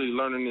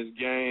learning this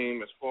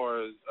game as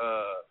far as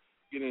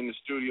getting in the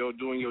studio,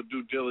 doing your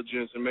due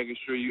diligence and making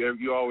sure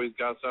you always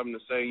got something to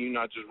say. You're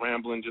not just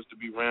rambling just to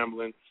be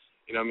rambling.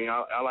 You know what I mean?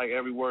 I like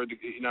every word.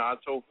 I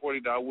told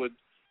 40 that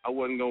I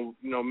wasn't going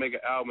to, make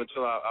an album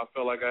until I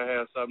felt like I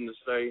had something to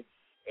say.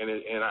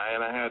 And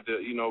I had to,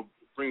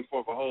 bring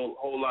forth a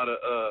whole lot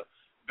of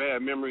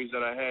bad memories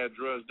that I had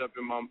drudged up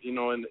in my,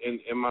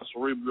 in my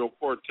cerebral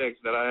cortex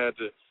that I had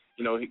to,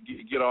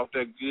 get off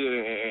that good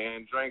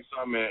and drink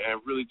something and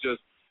really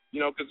just,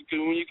 because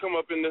when you come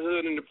up in the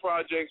hood and the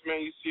projects, man,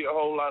 you see a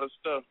whole lot of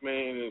stuff,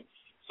 man, and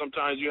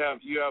sometimes you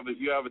have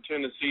a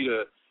tendency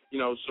to,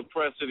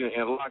 suppress it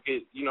and lock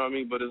it, you know what I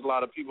mean? But there's a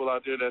lot of people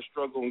out there that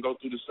struggle and go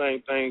through the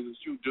same things as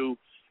you do,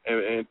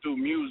 and through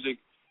music,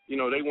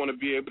 they want to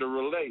be able to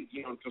relate.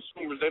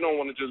 Consumers, they don't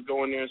want to just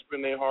go in there and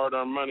spend their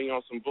hard-earned money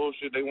on some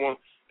bullshit. They want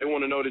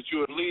to know that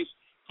you at least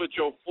put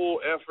your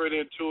full effort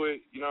into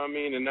it, you know what I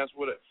mean? And that's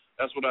what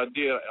I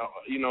did,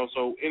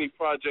 So any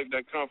project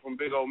that comes from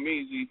Big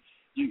Omizi,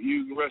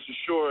 you can rest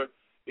assured,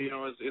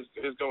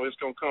 it's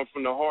gonna come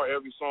from the heart.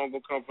 Every song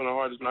gonna come from the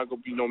heart. It's not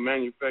gonna be no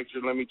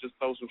manufactured. Let me just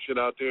throw some shit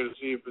out there to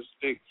see if it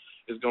sticks.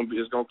 It's gonna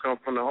come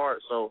from the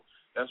heart. So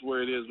that's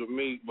where it is with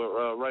me. But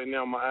right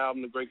now, my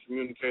album, The Great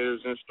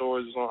Communicators, in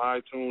stores, is on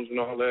iTunes and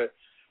all that.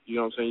 You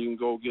know what I'm saying? You can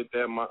go get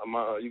that.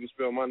 You can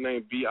spell my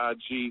name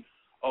Bigomeezy.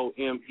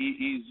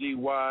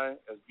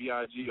 That's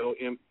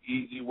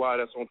Bigomeezy.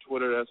 That's on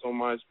Twitter. That's on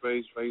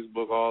MySpace,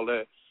 Facebook, all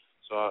that.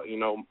 So, I'll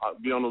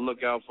be on the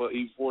lookout for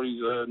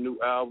E40's new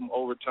album,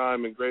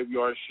 Overtime and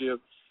Graveyard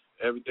Shift.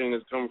 Everything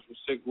that's coming from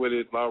Sick With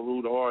It, La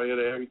Rue, the Hard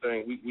Hitter,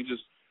 everything. We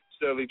just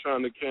steadily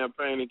trying to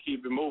campaign and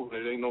keep it moving.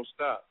 It ain't no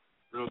stop.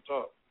 Real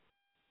talk.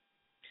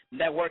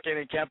 Networking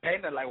and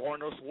campaigning like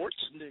Arnold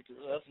Schwarzenegger.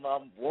 That's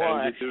number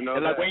one.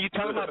 And like when you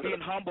talk about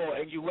being humble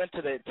and you went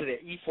to the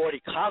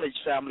E40 College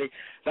family,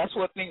 that's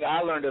one thing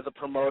I learned as a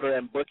promoter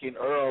and booking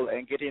Earl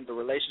and getting the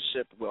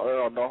relationship with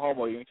Earl. No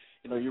homo. You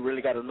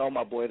really got to know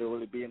my boy to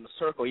really be in the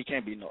circle. He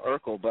can't be no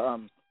Urkel, but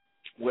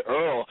with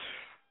Earl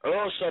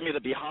showed me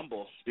to be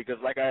humble because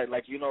I came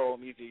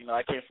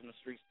from the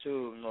streets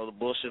too. The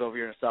bullshit over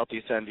here in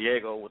Southeast San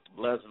Diego with the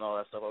Bloods and all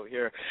that stuff over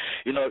here.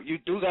 You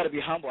do got to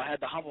be humble. I had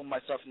to humble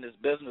myself in this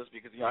business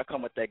because I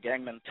come with that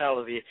gang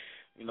mentality.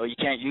 You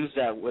can't use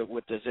that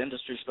with this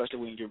industry, especially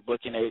when you're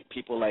booking 8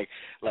 people. Like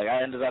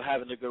I ended up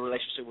having a good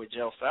relationship with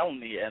Jail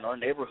Felony, and our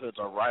neighborhoods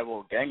are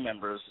rival gang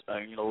members.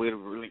 We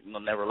really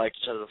never liked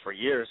each other for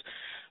years,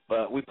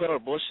 but we put our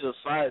bullshit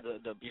aside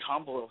to be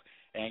humble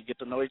and get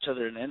to know each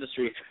other in the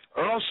industry.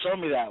 Earl showed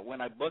me that when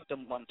I booked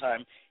him one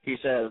time. He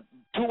said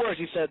 2 words.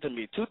 He said to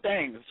me 2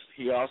 things.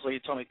 He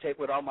told me take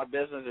with all my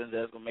business and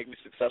that's gonna make me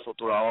successful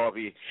throughout all of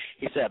you.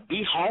 He said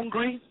be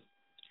hungry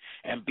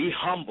and be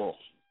humble.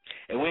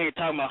 And we ain't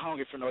talking about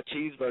hungry for no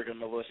cheeseburger,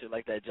 no bullshit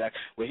like that, Jack.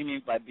 What he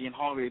means by being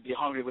hungry, be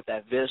hungry with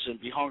that vision,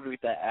 be hungry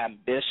with that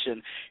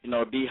ambition,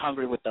 be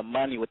hungry with the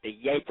money, with the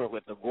yaper,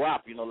 with the guap,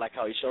 like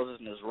how he shows us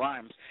in his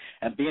rhymes.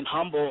 And being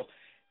humble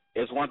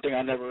is one thing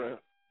I never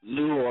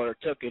knew or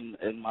took in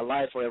my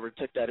life or ever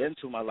took that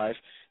into my life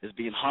is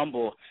being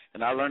humble.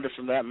 And I learned it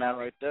from that man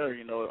right there.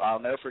 I'll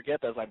never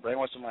forget that. It's like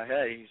brainwashed in my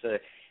head. He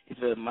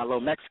said my little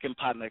Mexican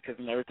partner, because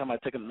every time I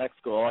took him to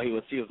Mexico, all he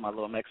would see was my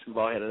little Mexican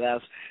bald-headed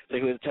ass. So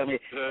he would tell me,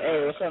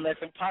 hey, what's up,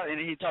 Mexican partner?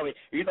 And he told me,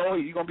 you're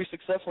going to be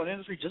successful in the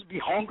industry, just be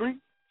hungry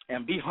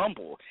and be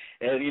humble.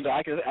 And,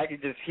 I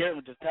could just hear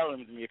him just telling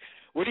me,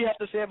 what do you have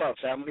to say about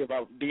family,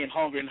 about being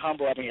hungry and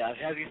humble? I mean,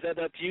 has he said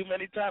that to you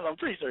many times? I'm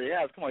pretty sure he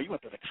has. Come on, you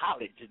went to the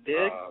college, you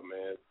dig?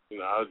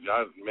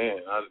 Man,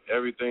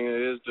 everything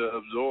it is to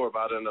absorb,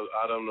 I done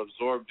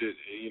absorbed it,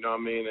 and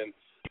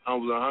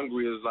humble and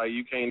hungry is like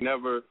you can't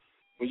never,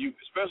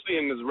 especially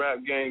in this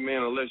rap game,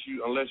 man, unless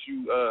you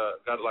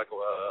got like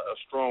a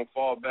strong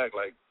fallback,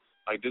 like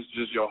this is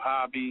just your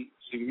hobby.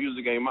 See,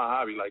 music ain't my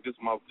hobby. Like this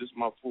is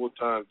my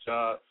full-time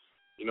job.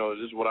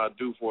 This is what I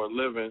do for a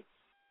living.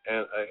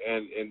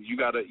 And you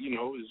gotta,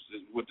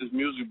 with this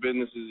music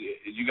business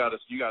you gotta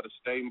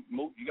stay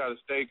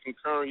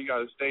concurrent. You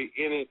gotta stay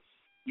in it.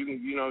 You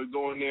can,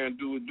 go in there and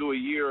do a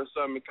year or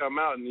something and come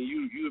out, and then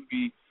you would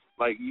be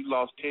like you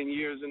lost 10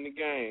 years in the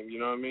game. You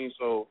know what I mean?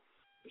 So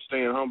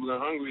staying humble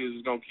and hungry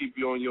is gonna keep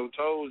you on your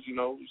toes.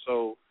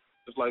 So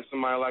it's like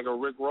somebody like a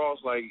Rick Ross,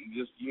 like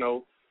just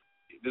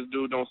this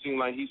dude don't seem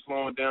like he's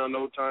slowing down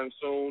no time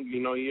soon. He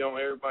on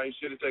everybody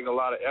shit. It take a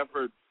lot of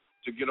effort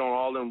to get on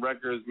all them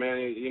records, man.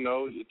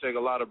 It take a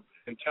lot of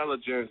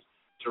intelligence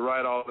to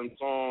write all them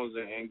songs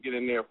and get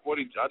in there.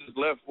 I just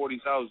left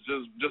 40's house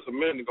just a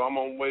minute ago. I'm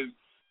on my way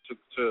to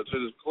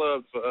this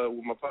club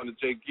with my partner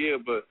Jay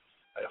Gibb, but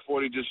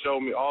 40 just showed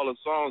me all the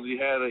songs he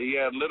had. He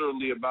had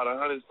literally about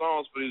 100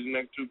 songs for these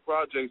next 2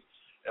 projects,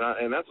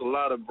 and that's a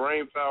lot of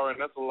brain power, and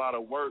that's a lot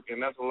of work,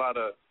 and that's a lot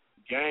of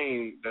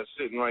game that's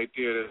sitting right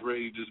there that's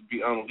ready to just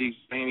be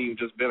unleashed. Ain't even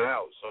just been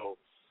out. So,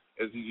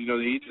 that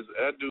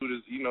dude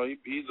is,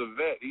 he's a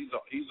vet.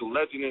 He's a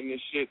legend in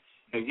this shit,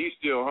 and he's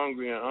still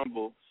hungry and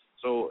humble.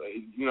 So,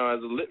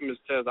 as a litmus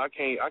test, I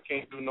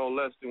can't do no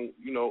less than,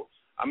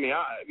 I'm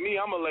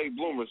a late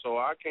bloomer, so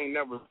I can't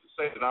never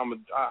say that I'm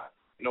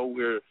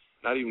we're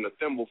not even a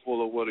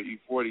thimbleful of what an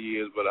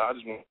E40 is, but I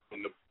just want at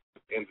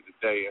the end of the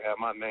day to have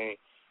my name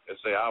and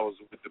say I was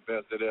with the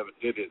best that ever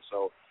did it.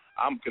 So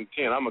I'm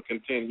content. I'm a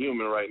content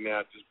human right now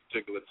at this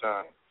particular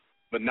time,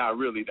 but not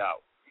really though.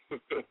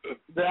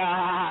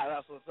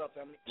 That's what's up,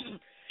 family.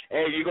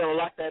 Hey, you're going to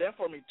lock that in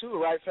for me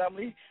too, right,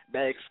 family?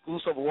 That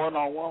exclusive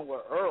one-on-one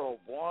with Earl,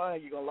 boy.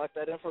 You going to lock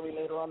that in for me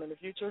later on in the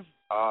future?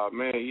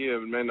 Man, yeah,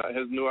 man.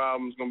 His new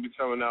album's going to be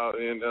coming out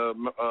in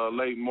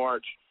late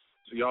March,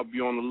 so y'all be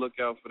on the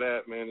lookout for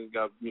that, man. It's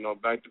got,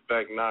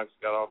 back-to-back knocks,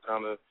 got all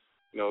kind of,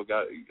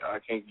 I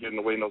can't give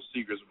away no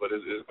secrets, but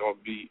it's going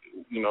to be,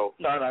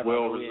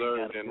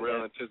 well-reserved and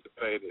real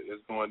anticipated.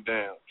 It's going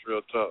down. It's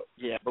real tough.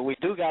 Yeah, but we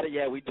do got to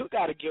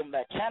give him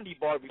that candy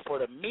bar before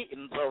the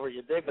meeting's over,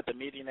 you dig? But the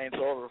meeting ain't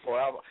over for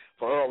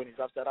Earl when he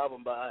drops that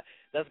album. But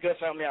that's good,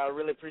 family. I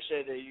really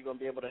appreciate that you're going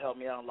to be able to help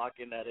me out and lock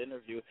in that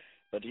interview.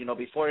 But,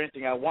 before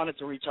anything, I wanted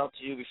to reach out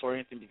to you before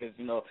anything because,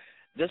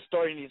 this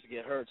story needs to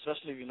get heard,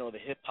 especially if you know the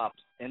hip-hop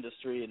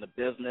industry and the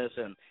business,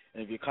 and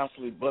if you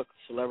constantly book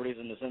celebrities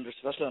in this industry,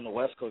 especially on the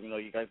West Coast. You know,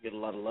 you guys get a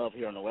lot of love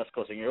here on the West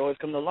Coast, and you're always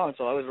coming along,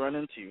 so I always run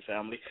into you,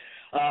 family.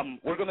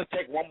 We're going to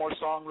take one more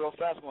song real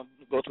fast. We're going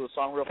to go to a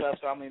song real fast,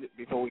 family,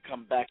 before we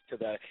come back to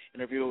the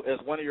interview.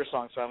 It's one of your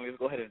songs, family. Let's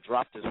go ahead and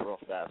drop this real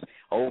fast.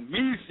 Oh,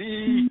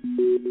 Meezy.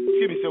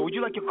 Excuse me, sir. Would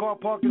you like your car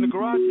parked in the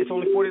garage? It's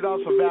only $40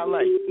 for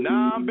valet.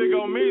 Nah, I'm big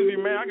on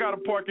Meezy, man. I got to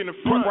park in the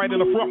front, right in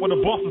the front where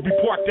the bosses be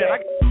parked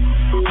at.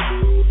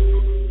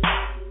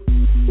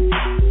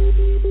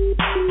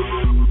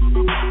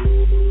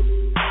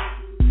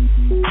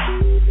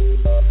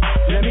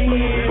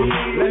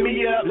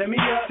 Let me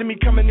up. See me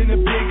coming in a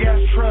big ass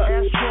truck.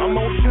 I'm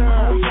on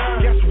time.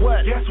 Guess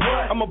what?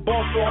 I'm a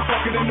boss, so I'm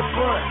fucking in the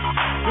front.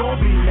 Don't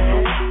be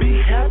mad, be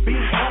happy.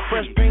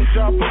 Fresh paint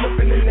job, pull up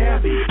in the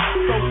navy.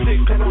 So sick,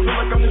 cause I feel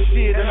like I'm the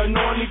shit. And I know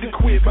I need to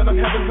quit, but I'm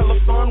having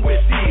hella fun with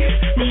it.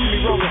 Missing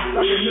me rolling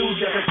like a new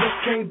jack, I just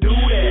can't do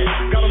that.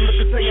 Got them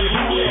looking saying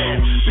who that?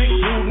 Big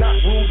dude, not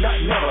rude, not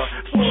never.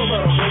 Full of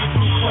way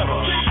too clever.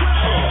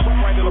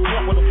 Right in the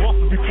front where the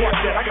bosses be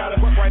parked at. I got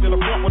it right in the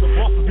front where the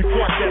bosses be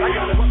parked at. I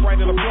got it right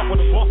in the front where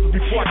the bosses be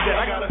parked at.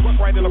 I got it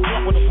right in the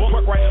front where the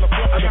bosses right in the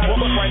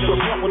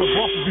front where the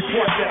bosses be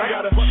parked at. I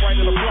got it right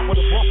in the front where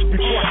the bosses be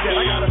parked at.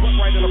 I got it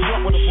right in the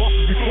front where the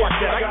bosses be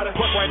parked at. I got it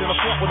right in the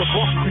front where the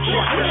bosses be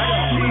parked at.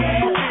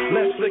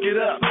 Let's flick it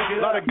up.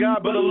 Not a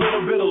God, but a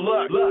little bit of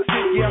luck.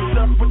 Yeah, I'm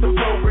stuck with the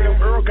program.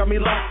 Earl got me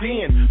locked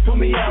in. Put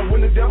me out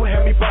when the devil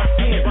had me boxed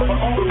in. But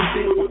all of these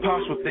things were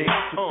possible things.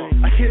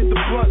 I hit the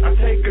blunt, I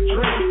take a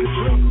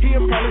drink.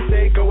 He'll probably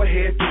say, go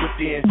ahead, do it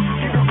then.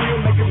 Keep it real,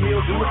 make a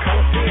meal, do it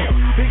Coliseum.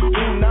 Big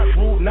dude, not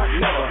rude, not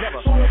never.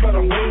 Sorry, but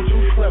I'm way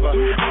too clever.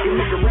 I can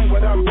make it rain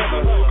without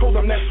weather. Cold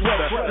on that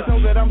sweater. Just know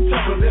that I'm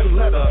tougher than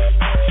leather.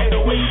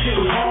 808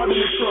 getting hard in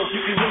the truck.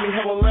 You can hear me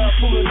have a laugh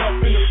pulling up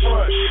in the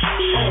front.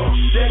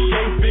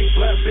 Decades, big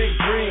black, big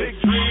dreams.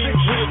 Big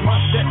with my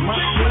set, my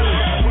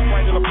team.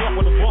 Right in the front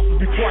where the bosses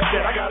be parked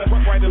at. I got it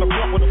right in the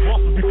front where the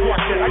bosses be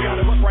parked at. I got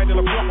it right in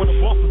the front where the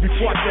bosses be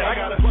parked at. I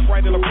got it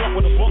right in the front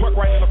where the bosses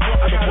right in the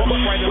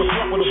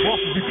front where the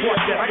bosses be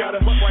parked at. I got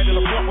it right in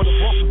the front where the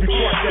bosses be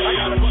parked at. I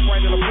got it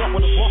right in the front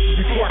where the bosses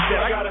be parked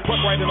at. I got it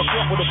right in the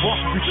front where the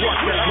bosses be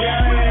parked at.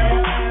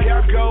 Here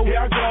I go.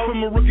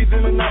 From a rookie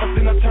then a novice,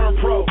 then I turn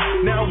pro.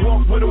 Now I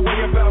walk with a way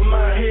about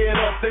my head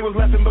up. They was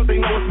laughing, but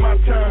they know it's my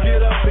time. Get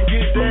up and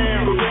get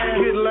down,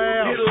 get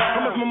loud.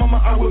 Promise my mama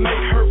I will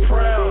make her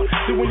proud.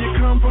 So when you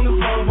come from the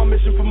flow, my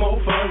mission for more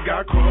fun.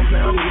 Got crumbs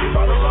now, need it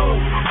by the low.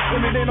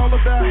 And it ain't all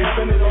about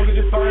having it, long as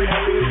you find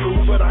happy it's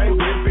cool, but I ain't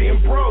with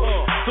being broke.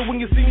 So when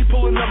you see me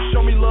pulling up,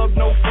 show me love,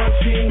 no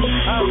fronting.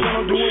 I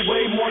plan on doing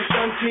way more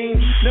stunting.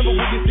 Never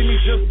will you see me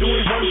just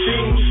doing one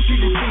thing.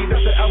 TGC,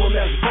 that's the album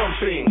that's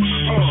bumping.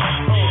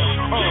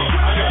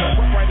 I got it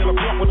right in the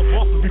front where the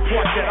bosses be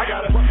parked at. I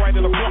got it right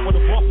in the front where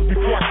the bosses be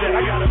parked at.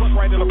 I got it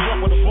right in the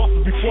front where the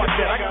bosses be parked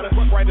at. I got it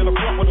right in the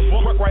front where the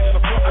bosses right in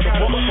the front. I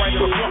got it right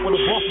in the front where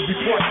the bosses be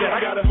parked at. I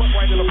got it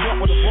right in the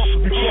front where the bosses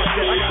be parked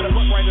at. I got it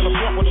right in the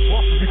front where the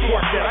bosses be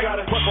parked at. I got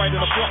it right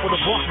in the front where the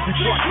bosses be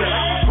parked at.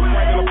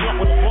 Right in the front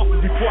where the bosses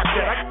be parked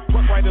at.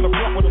 Right in the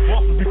front where the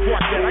bosses be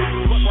parked at.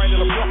 Right in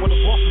the front where the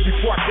bosses be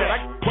parked at.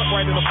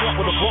 Right in the front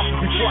where the bosses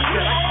be parked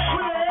at.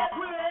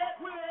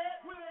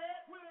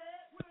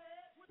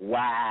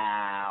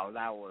 Wow,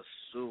 that was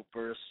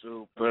super,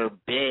 super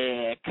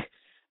big.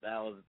 That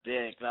was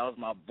big. That was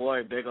my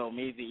boy, Big O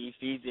Meezy,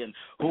 Easy, and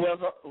who else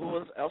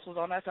was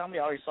on that family?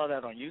 I already saw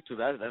that on YouTube.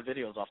 That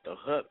video was off the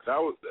hook. That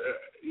was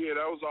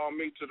that was all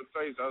me to the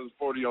face. I was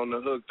 40 on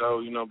the hook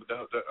though, but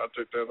I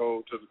took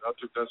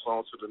that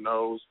song to the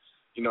nose.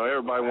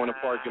 Everybody want to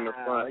park in the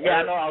front.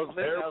 Yeah, I know. I was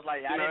listening. I was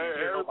like, I didn't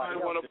hear everybody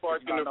want to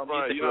park in the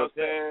front. You know what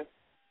I'm saying?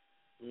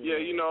 Yeah,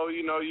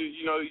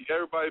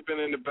 everybody been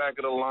in the back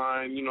of the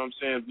line,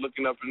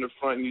 looking up in the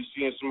front, and you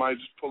seeing somebody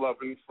just pull up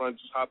in the front,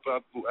 just hop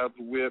out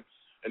the whip,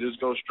 and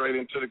just go straight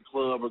into the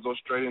club or go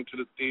straight into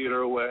the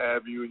theater or what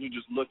have you, and you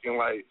just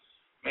looking like,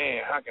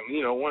 man, how can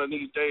one of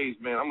these days,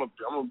 man, I'm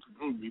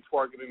gonna be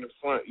parking in the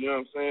front, you know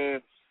what I'm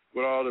saying?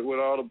 With all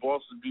the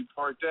bosses be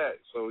parked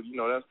at, so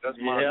that's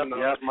my,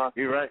 that's my,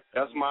 you're right.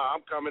 That's my,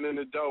 I'm coming in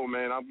the door,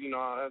 man.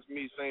 That's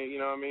me saying,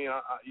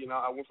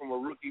 I went from a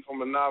rookie,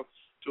 from a novice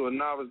to a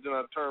novice, then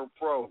I turned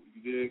pro.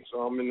 You dig?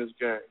 So I'm in this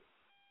game.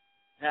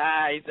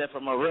 He said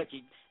from a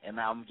rookie, and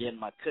now I'm getting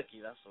my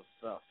cookie. That's what's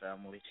up,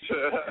 family.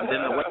 And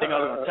then the one thing I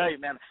was gonna tell you,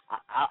 man,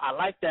 I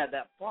like that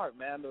part,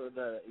 man.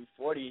 The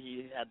E40,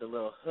 he had the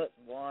little hook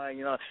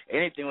one.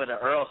 Anything with an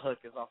Earl hook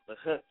is off the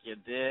hook. You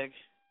dig?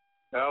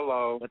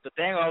 Hello. But the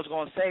thing I was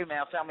going to say,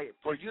 man, family,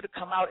 for you to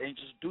come out and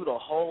just do the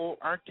whole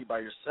Earthy by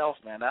yourself,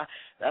 man,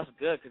 that's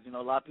good because, a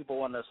lot of people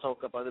want to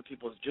soak up other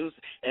people's juice.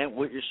 And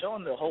what you're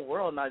showing the whole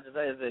world now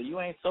today is that you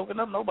ain't soaking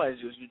up nobody's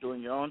juice. You're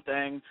doing your own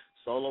thing,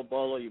 solo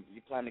bolo. You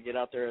plan to get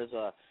out there as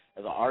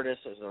an artist,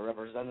 as a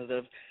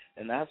representative.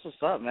 And that's what's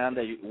up, man,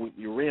 that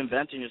you're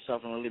reinventing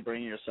yourself and really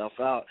bringing yourself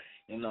out.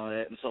 And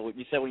so what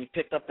you said when you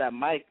picked up that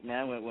mic,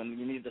 man, when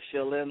you need to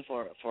fill in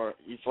for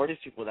E40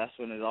 people, that's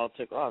when it all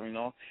took off,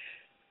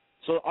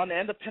 So on the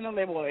independent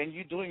label and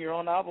you doing your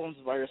own albums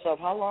by yourself,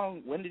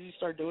 when did you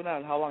start doing that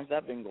and how long has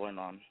that been going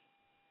on?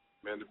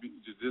 Man,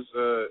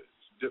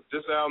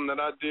 this album that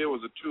I did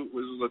was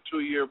a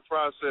 2-year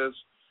process,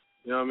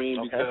 you know what I mean?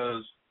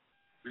 Okay.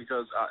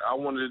 Because I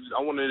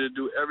wanted to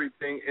do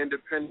everything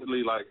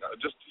independently, like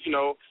just, you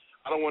know,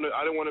 I didn't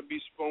want to be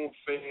spoon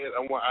fed.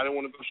 I didn't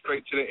want to go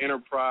straight to the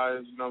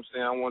enterprise, you know what I'm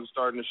saying? I wanted to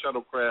start in the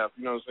shuttlecraft,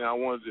 you know what I'm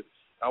saying?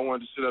 I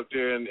wanted to sit up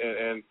there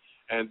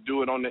and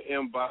do it on the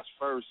inbox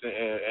first,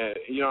 and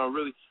you know,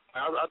 really,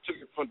 I took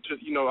it from,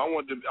 you know, I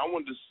wanted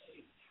to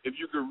see if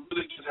you could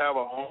really just have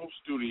a home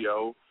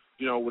studio,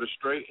 you know, with a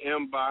straight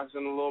inbox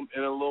and a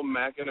little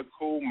Mac and a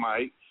cool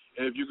mic,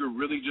 and if you could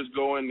really just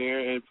go in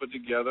there and put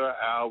together an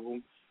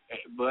album,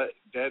 but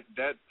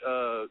that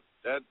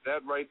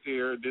right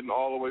there didn't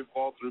all the way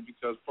fall through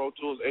because Pro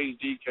Tools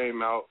HD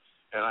came out,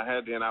 and I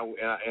had to,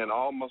 and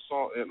all my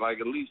songs, like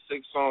at least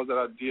 6 songs that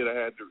I did, I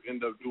had to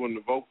end up doing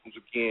the vocals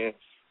again.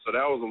 So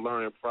that was a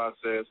learning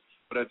process,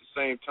 but at the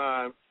same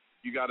time,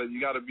 you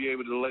gotta be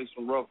able to lay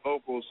some rough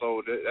vocals.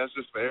 So that's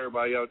just for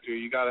everybody out there.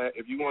 You gotta,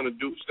 if you want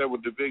to step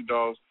with the big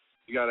dogs,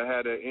 you gotta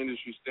have that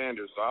industry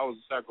standard. So I was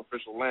a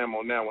sacrificial lamb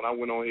on that when I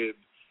went on here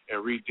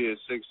and redid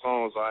 6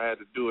 songs. So I had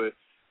to do it,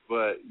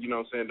 but you know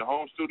what I'm saying, the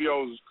home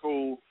studios is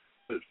cool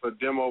for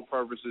demo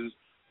purposes.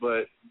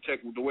 But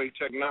the way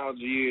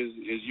technology is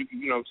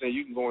you know what I'm saying,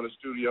 you can go in the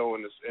studio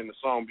and the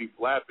song be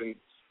flapping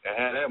and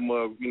have that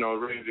mug, you know,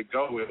 ready to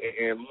go in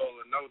little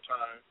or no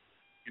time,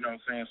 you know what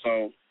I'm saying?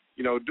 So,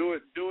 you know, do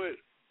it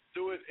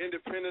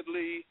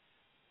independently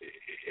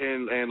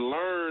and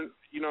learn,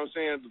 you know what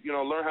I'm saying, you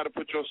know, learn how to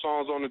put your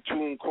songs on the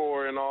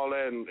TuneCore and all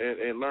that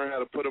and learn how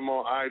to put them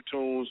on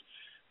iTunes.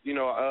 You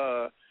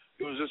know,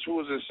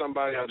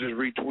 somebody I just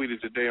retweeted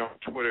today on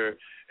Twitter,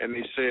 and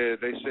they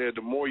said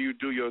the more you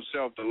do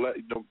yourself,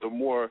 the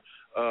more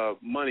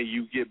money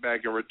you get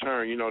back in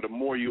return. You know, the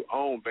more you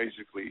own,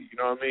 basically. You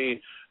know what I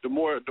mean? The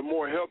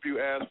more help you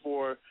ask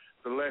for,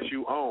 the less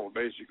you own,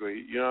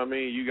 basically. You know what I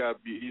mean? You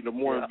got the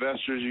more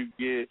investors you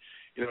get.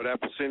 You know,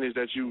 that percentage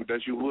that you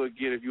would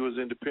get if you was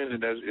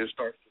independent, it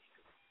starts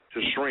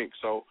to shrink.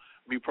 So,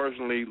 me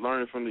personally,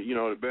 learning from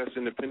the best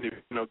independent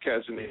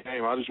cats in the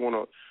game,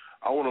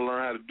 I want to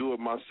learn how to do it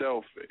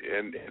myself,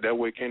 and that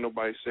way can't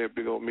nobody say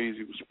Big Old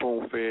Measy was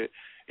spoon fed,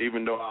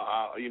 even though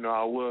I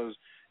was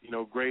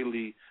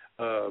greatly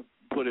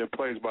put in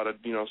place by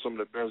some of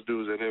the best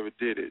dudes that ever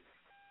did it.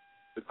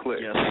 The Click.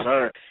 Yes,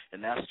 sir,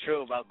 and that's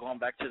true about going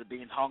back to the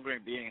being hungry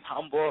and being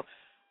humble.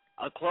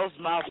 A closed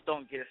mouth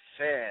don't get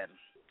fed.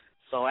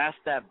 So ask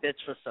that bitch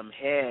for some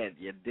head,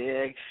 you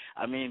dig?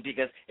 I mean,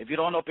 because if you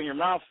don't open your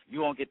mouth, you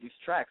won't get these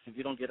tracks. If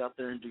you don't get out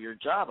there and do your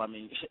job, I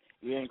mean,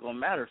 you ain't going to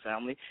matter,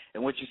 family.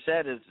 And what you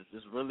said is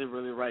really,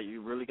 really right.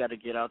 You really got to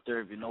get out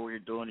there. If you know what you're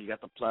doing, you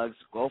got the plugs,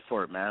 go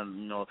for it, man.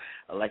 You know,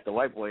 like the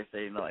white boys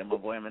say, and my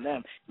boy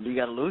Eminem, you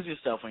got to lose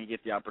yourself when you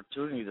get the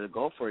opportunity to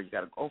go for it. You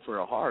got to go for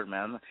it hard,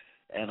 man.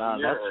 And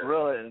that's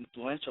really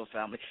influential,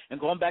 family. And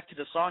going back to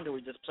the song that we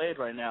just played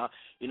right now,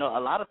 a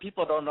lot of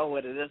people don't know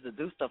what it is to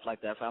do stuff like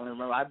that, family.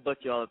 Remember, I book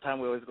you all the time.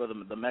 We always go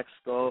to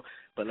Mexico,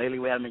 but lately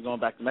we haven't been going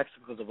back to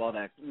Mexico because of all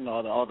that,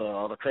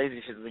 all the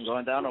crazy shit that's been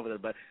going down over there.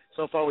 But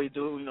so far we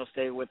do,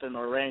 stay within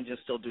our range and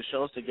still do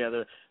shows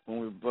together when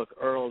we book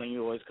Earl and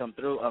you always come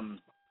through.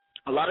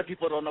 A lot of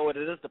people don't know what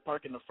it is to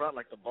park in the front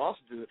like the boss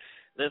do.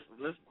 Let's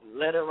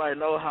let everybody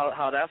know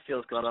how that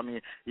feels, because, I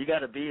mean, you got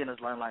to be in this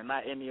limelight.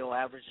 Not any old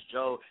average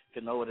Joe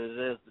can know what it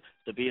is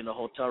to be in the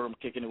hotel room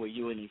kicking it with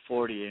you and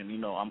E40,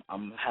 and,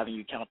 I'm having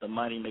you count the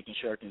money, making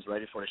sure everything's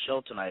ready for the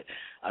show tonight.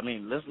 I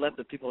mean, let's let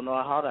the people know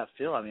how that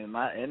feels. I mean,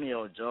 not any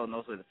old Joe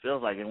knows what it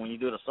feels like. And when you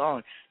do the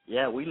song,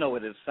 yeah, we know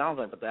what it sounds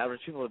like, but the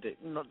average people, they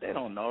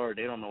don't know, or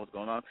they don't know what's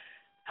going on.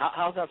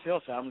 How's that feel,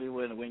 family,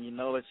 when you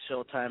know it's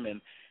showtime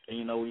and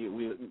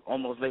we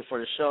almost late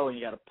for the show, and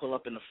you got to pull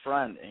up in the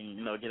front and,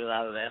 get it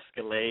out of the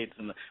Escalades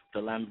and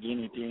the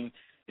Lamborghini thing.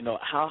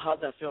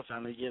 How's that feel,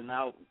 family, getting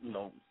out,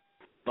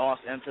 boss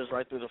enters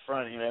right through the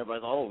front, and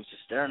everybody's,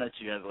 just staring at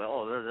you guys, like,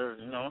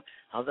 there's,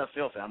 how's that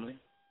feel, family?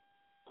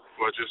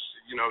 Well,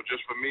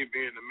 just for me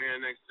being the man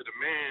next to the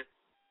man,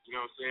 you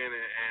know what I'm saying,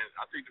 and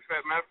I think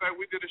matter of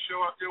fact, we did a show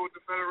out there with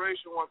the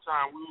Federation one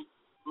time. We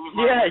was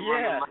like,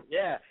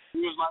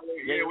 we was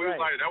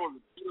like, that was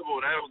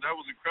incredible. That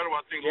was incredible.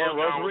 I think. Yeah,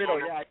 Rosarito.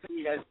 I think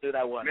you guys do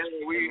that one. Man,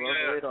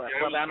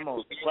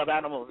 Club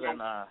Animals, and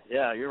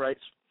you're right.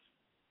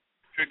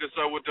 Picked us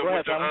up with the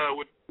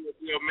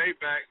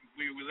Maybach.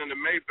 We was in the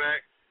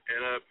Maybach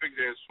and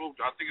picked and swooped.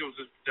 I think it was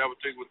just that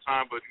particular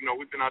time, but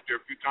we've been out there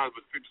a few times.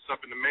 But picked us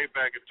up in the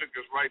Maybach and took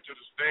us right to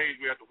the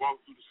stage. We had to walk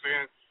through the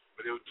stand,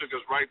 but it took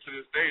us right to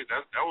the stage.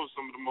 That was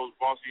some of the most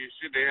bossiest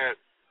shit they had.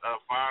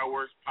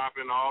 Fireworks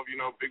popping off,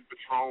 big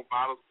Patron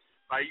bottles.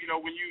 Like,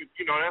 when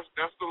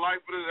that's the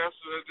life of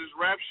this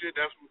rap shit.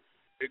 That's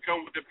it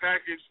comes with the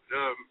package.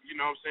 You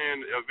know what I'm saying?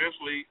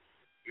 Eventually,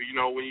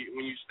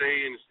 when you stay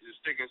and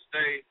stick and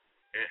stay,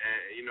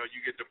 and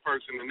you get the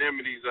perks and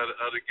amenities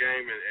of the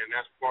game, and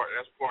that's part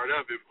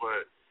of it.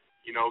 But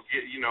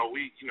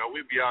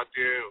we be out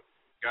there,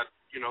 got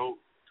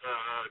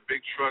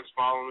big trucks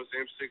following us,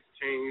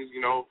 M16s,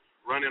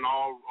 running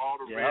all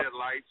the red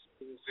lights,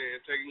 you know what I'm saying,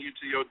 taking you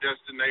to your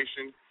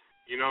destination.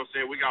 You know what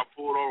I'm saying? We got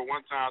pulled over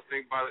one time, I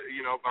think, by the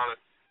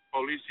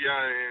policia,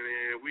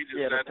 and we just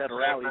sat back.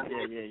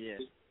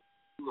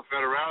 The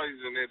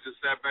federales, and then just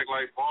sat back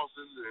like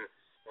bosses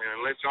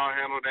and let y'all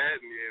handle that,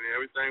 and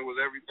everything was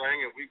everything,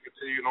 and we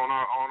continued on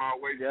our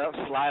way.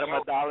 Yep, slide them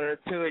 $1 or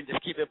 $2 and just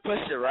keep it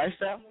pushing, right,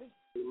 family?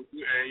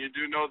 And you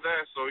do know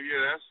that, so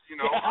yeah, that's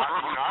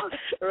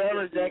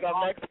Remember, Jack,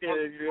 I'm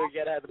Mexican. You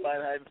gotta have to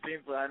find behind the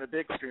scenes, behind the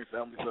big screen,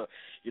 family. So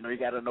you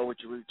gotta know what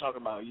you're really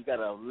talking about. You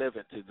gotta live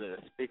it to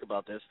speak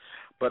about this.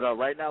 But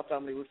right now,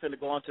 family, we're gonna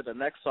go on to the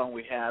next song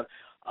we have,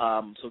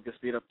 so we can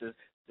speed up this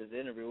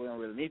interview. We don't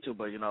really need to,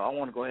 but I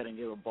want to go ahead and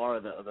give a bar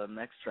of the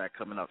next track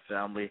coming up,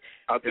 family.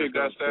 I think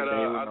that's that.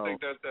 I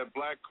think that's that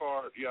Black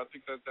Card. Yeah, I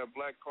think that's that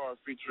Black Card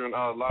featuring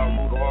La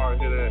Ruda Hard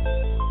Hitter,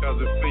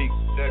 Cousin Feek,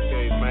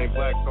 Decades, man.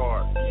 Black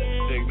Card.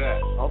 Dig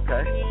that.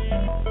 Okay.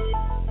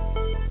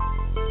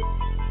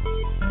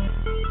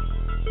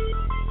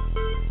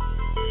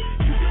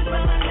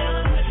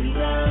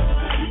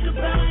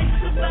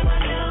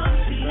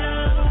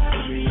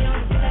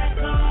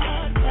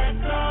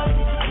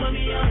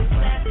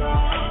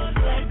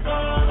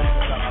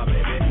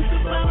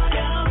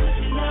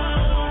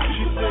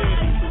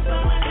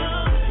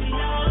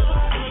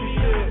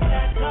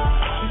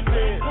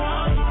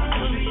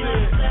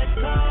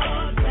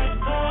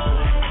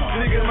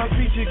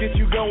 Get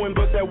you going,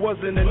 but that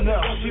wasn't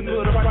enough. She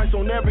put a price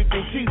on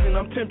everything, teasing,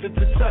 I'm tempted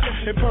to touch.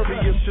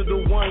 Impervious to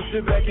the ones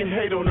sit back and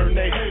hate on her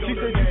name. She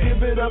said you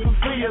give it up for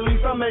free, at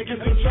least I'm making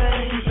some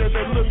change. She said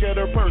that look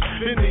at her purse,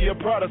 Fendi, a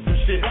Prada, some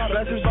shit.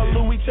 Glasses by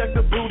Louis, check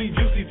the booty,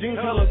 juicy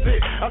jeans, hella thick.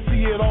 I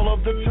see it all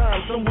of the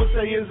time, some would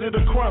say is it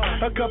a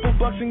crime? A couple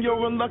bucks and you're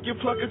unlucky,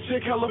 pluck a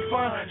chick, hella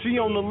fine. She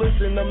on the list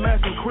and I'm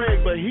asking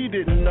Craig, but he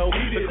didn't know.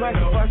 The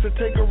classifieds to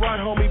take a ride,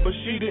 homie, but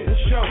she didn't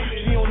show.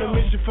 She on a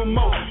mission for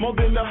more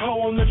than the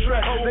hoe on the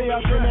track. They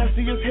out there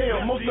nasty as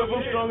hell. Most of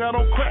them strung out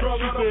on crack. She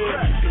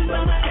said, you can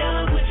buy my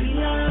love what you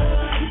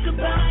love. You can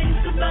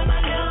buy my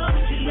love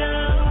what you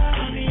love.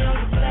 Put me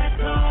on the black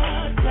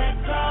card, black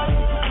card.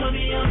 Put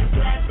me on the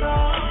black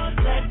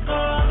card, black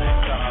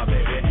card.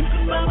 Baby. You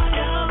can buy my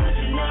love what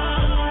you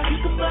love. You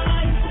can buy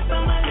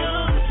my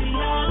love what you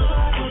love.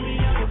 Put me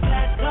on the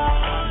black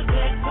card,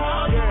 black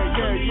card.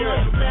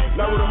 Yeah.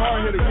 Now with a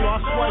hard hitter,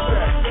 I swipe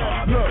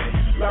back. Look.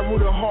 Like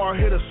with a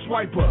hard hitter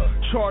swiper,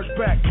 charge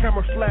back,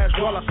 camera flash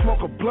while I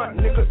smoke a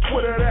blunt, nigga,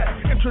 Twitter that.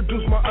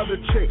 Introduce my other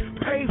chick,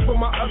 pays for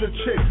my other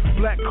chick.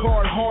 Black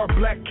card, hard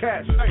black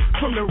cats,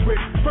 from the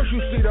rich. First you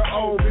see the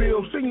old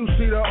bills, then you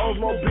see the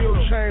Oldsmobile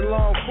chain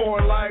long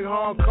foreign like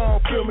Hong Kong.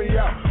 Fill me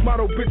out,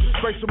 model bitches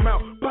space them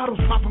out,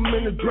 bottles pop them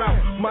in the drought.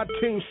 My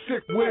team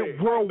sick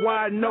with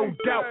worldwide, no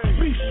doubt.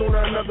 Beast on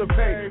another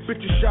page,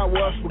 bitches shower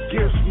us with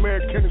gifts,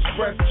 American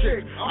Express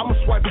chick. I'ma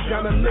swipe it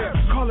down the left,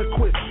 call it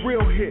quits,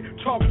 real hit,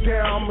 talk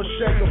down. I'ma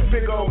shake a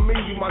big old me,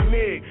 my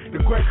nigga, the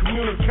great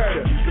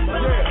communicator. You can buy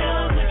my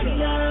love what you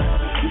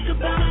love. You can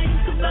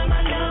buy my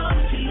love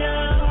what you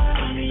love.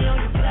 Put me on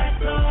the black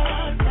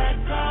card,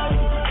 black card.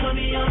 Put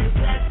me on the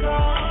black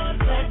card,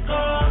 black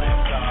card.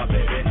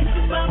 Baby. You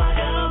can buy my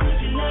love what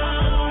you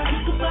love. You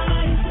can buy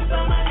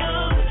my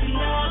love what you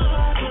love.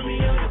 Put me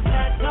on the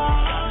black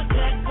card,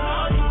 black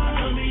card.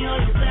 Put me on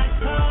the black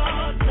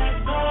card, black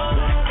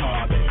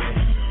card.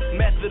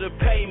 Method of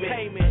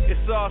payment,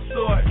 it's all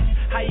sorts.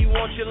 How you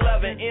want your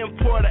loving,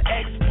 import or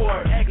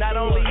export? Not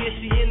only is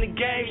she in the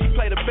game, she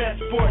play the best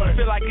sport.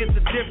 Feel like it's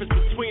the difference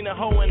between a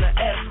hoe and an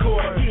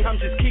escort.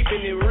 I'm just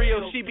keeping it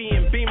real, she be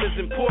in Beamers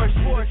and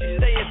Porsches. She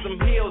stay in some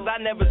heels,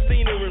 I never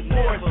seen her in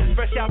forces.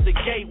 Fresh out the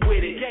gate with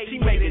it, she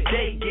make the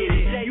day get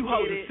it. You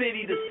hold the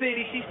city to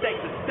city, she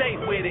state to state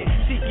with it.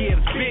 She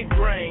gives big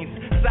brains,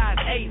 size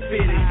 8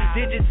 fitted.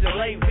 Digits and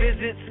late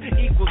visits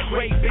equals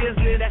great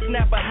business. That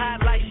snapper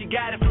hot like she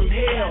got it from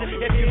hell.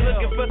 If you're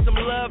looking for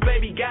some love,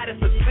 baby, got it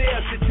for sale.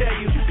 To tell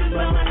you, you can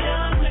buy my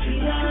love what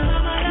you love. You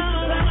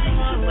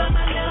can buy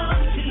my love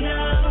what you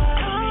love. Put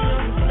me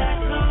on the black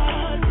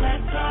card,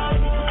 black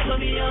card. Put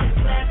me on the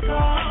black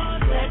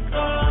card, black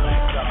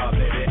card.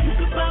 Baby. You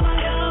can buy my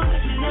love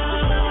what you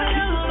love.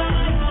 You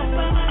can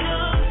buy my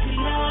love what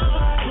you love.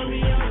 Put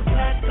me on the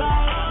black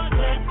card,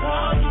 black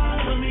card.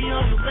 Put me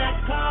on the black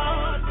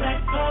card,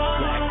 black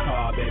card. Black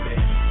card, baby.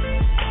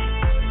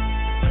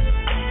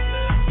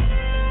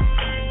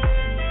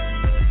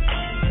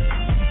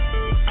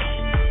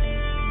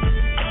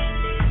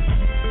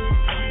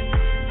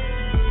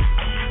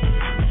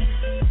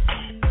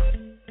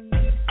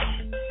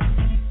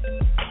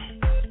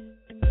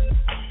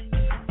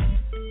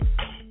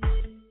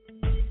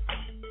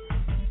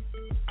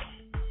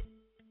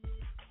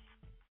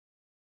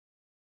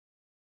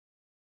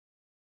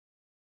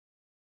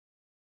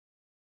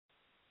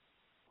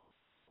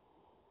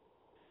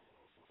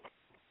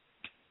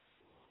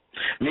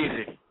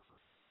 Easy.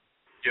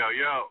 Yo.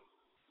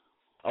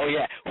 Oh,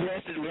 yeah. Who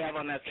else did we have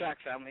on that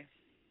track, family?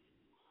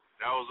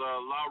 That was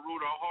La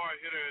Ruda Hard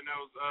Hitter, and that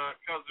was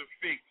Cousin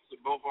Feek. So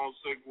both on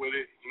sick with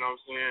it, you know what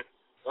I'm saying?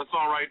 That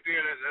song right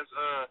there,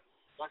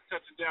 like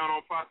touching down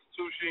on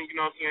prostitution, you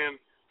know what I'm saying?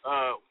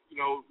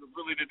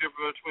 Really the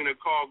difference between a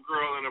call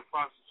girl and a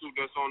prostitute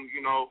that's on,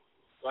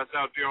 that's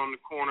out there on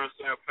the corner,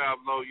 San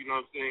Pablo, you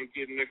know what I'm saying,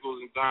 getting nickels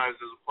and dimes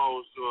as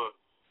opposed to a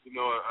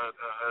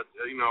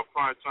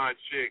prime time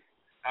chick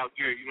out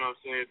there, you know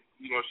what I'm saying?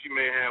 She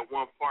may have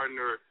one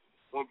partner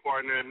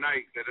a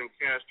night that done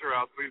cashed her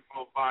out 3,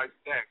 4, 5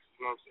 stacks,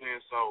 you know what I'm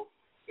saying? So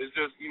it's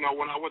just,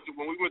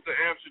 when we went to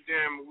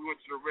Amsterdam, we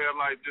went to the red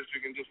light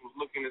district and just was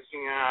looking and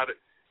seeing how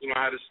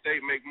the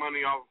state make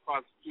money off of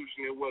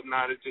prostitution and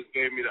whatnot. It just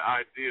gave me the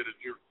idea to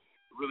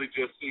really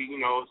just see,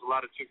 there's a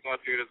lot of chicks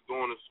out there that's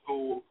going to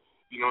school,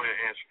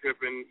 and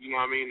stripping, you know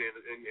what I mean,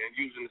 and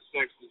using the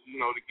sex, to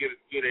get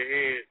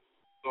ahead.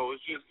 So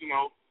it's just,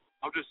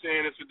 I'm just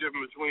saying it's a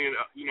difference between,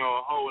 a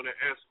hoe and an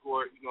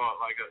escort,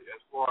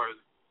 as far as,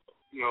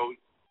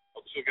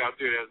 a chick out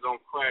there that's on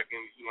crack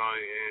and,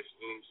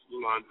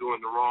 and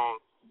doing the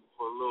wrong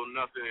for a little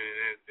nothing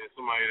and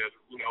somebody that's,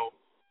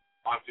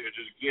 out there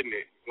just getting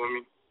it, you know what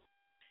I mean?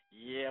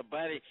 Yeah,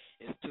 buddy,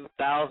 it's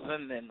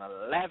 2011,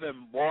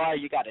 boy.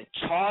 You got to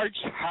charge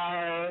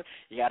her.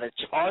 You got to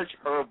charge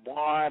her,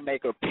 boy.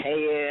 Make her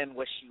pay in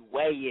what she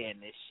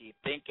weighing. Is she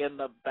thinking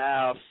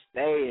about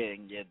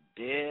staying? You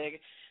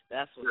dig?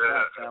 That's what's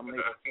up, family.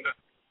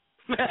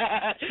 The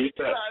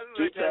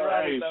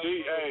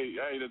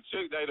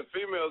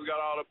females got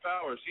all the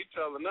power. She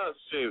telling us,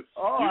 shit.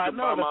 Oh, you I can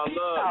know buy my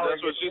love.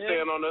 That's what she's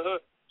saying on the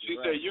hook. She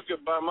right. said, you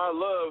can buy my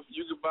love.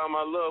 You can buy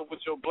my love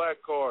with your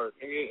black card.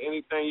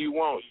 Anything you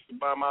want, you can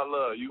buy my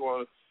love. You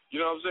want,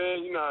 you know what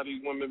I'm saying? You know how these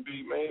women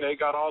be, man. They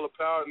got all the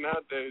power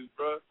nowadays,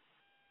 bro.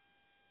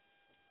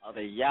 Oh,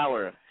 the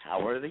yaller.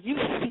 How are the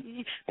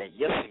yussy? The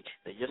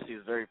yussy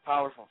is very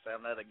powerful,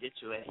 fam. That'll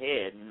get you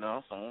ahead,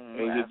 So,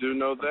 and you do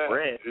know that.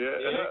 Bread.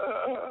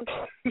 Yeah.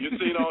 You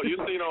seen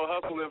on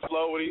Hustle and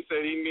Flow when he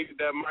said he needed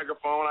that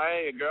microphone.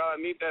 Hey, girl, I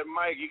need that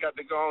mic. You got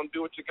to go and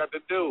do what you got to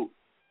do.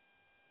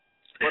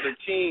 For the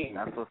team.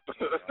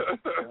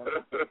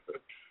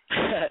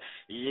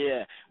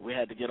 Yeah, we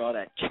had to get all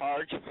that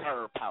charge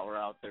her power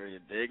out there, you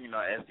dig?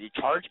 As the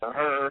charge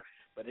her.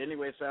 But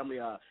anyway,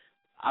 family,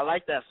 I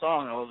like that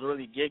song. I was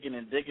really gigging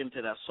and digging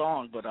to that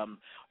song. But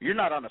you're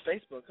not on the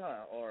Facebook,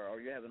 huh?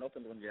 Or you haven't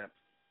opened one yet?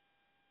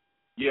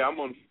 Yeah, I'm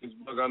on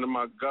Facebook under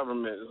my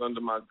government. It's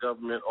under my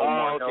government.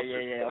 Oh, okay,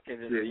 yeah. Okay,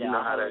 yeah, you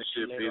know how that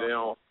shit be. They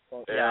don't.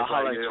 Yeah, I'll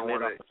holler at you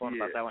later off the phone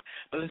about that one.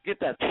 But let's get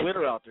that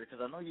Twitter out there,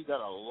 because I know you got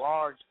a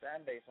large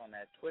fan base on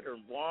that Twitter.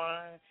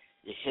 Boy,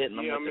 you're hitting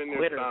them with the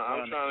Twitter.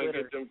 I'm trying to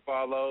get them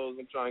follows.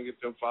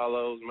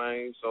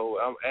 Man. So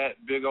I'm at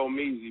Big O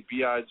Meezy,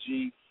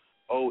 BIGOMEEZY.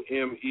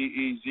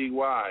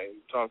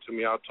 Talk to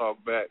me, I'll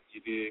talk back. You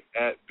did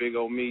at Big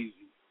O Meezy.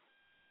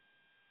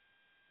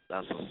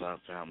 That's what's up,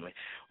 family.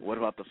 What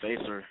about the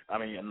Facer? I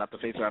mean, not the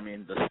Facer. I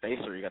mean the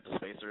Spacer. You got the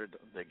Spacer,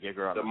 the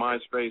gigger on the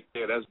MySpace.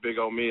 Yeah, that's Big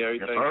O Me.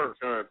 Everything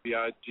current.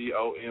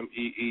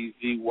 BIGOMEEZY.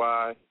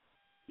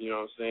 You know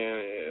what I'm saying?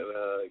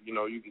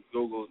 You can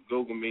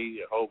Google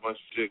me. A whole bunch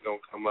of shit gonna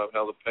come up.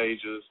 Hella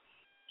pages.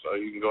 So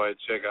you can go ahead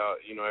and check out.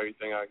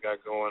 Everything I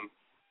got going.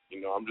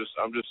 I'm just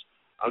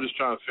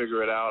trying to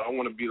figure it out. I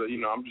want to be.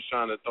 I'm just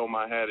trying to throw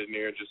my hat in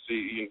there and just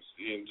see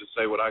and just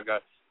say what I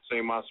got. Say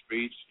my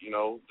speech,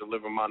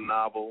 deliver my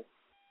novel.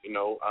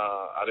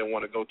 I didn't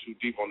want to go too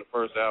deep on the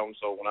first album,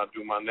 so when I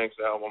do my next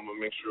album, I'm gonna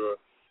make sure,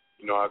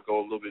 I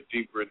go a little bit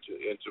deeper into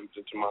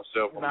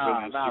myself.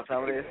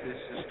 Family, it's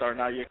just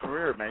starting out your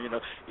career, man.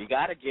 You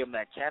gotta give them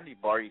that candy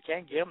bar. You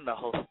can't give them the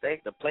whole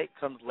steak. The plate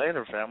comes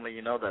later, family.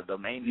 That the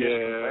main dish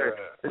comes later.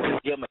 Let's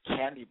just give them a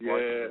candy bar.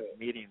 The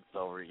meeting's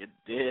over. You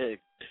dig?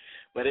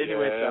 But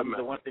anyway,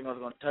 the one thing I was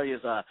going to tell you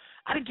is I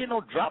didn't get no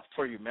drops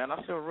for you, man.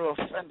 I feel real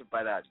offended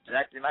by that,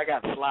 Jack. I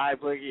got Sly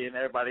Boogie and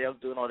everybody else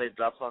doing all their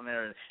drops on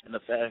there, and the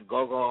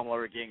Go-Go, I'm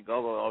already getting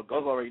Go-Go. Oh,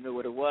 Go-Go already knew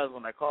what it was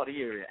when I called.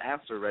 He had an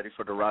answer ready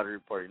for the Rowdy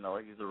Report.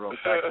 He's a real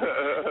factor.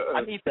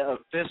 I need the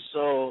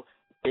official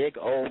Big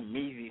O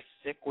Meezy,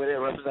 sick with it,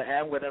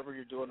 and whatever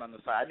you're doing on the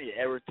side. I need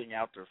everything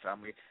out there,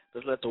 family.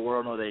 Just let the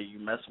world know that you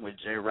messing with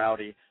Jay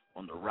Rowdy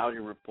on the Rowdy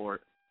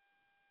Report.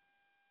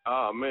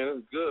 Oh, man,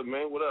 that's good,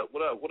 man. What up,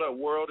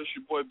 world? It's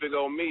your boy Big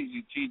O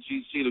Meezy,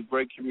 TGC, the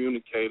Great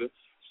Communicator.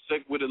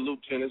 Sick with a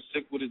Lieutenant,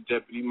 sick with a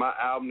Deputy. My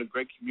album, The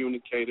Great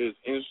Communicator, is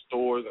in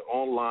stores and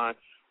online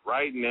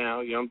right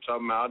now. I'm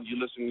talking about? You're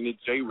listening to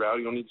Jay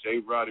Rowdy on the Jay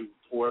Rowdy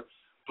Report,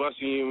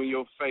 busting you in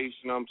your face,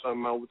 I'm talking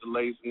about, with the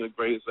latest and the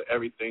greatest of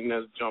everything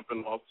that's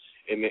jumping off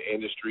in the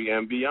industry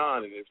and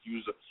beyond. And if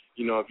you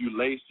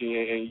lazy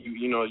and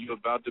you're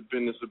about the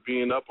business of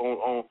being up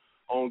on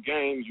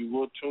game, you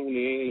will tune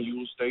in and you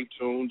will stay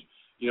tuned,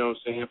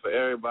 for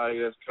everybody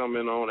that's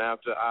coming on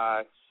after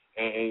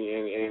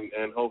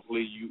and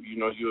hopefully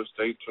you'll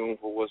stay tuned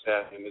for what's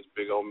happening. This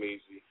Big O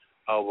Meezy.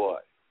 Oh boy.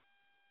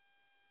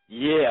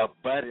 Yeah,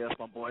 buddy, that's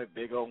my boy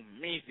Big O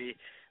Meezy.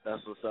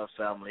 That's what's up,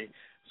 family.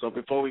 So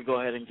before we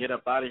go ahead and get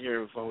up out of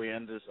here, before we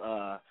end this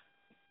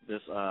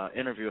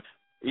interview,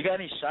 You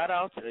got any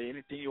shout-outs,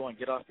 anything you want to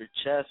get off your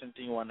chest,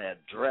 anything you want to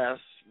address,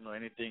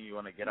 anything you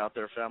want to get out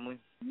there, family?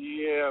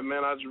 Yeah,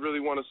 man, I just really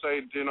want to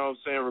say,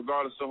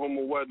 regardless of whom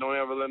or what, don't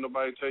ever let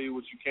nobody tell you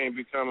what you can't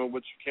become and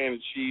what you can't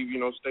achieve.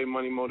 Stay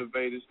money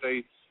motivated,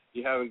 stay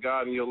you having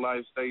God in your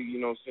life, stay,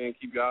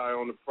 keep your eye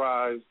on the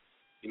prize.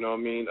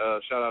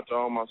 Shout out to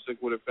all my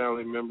Sick With It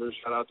family members.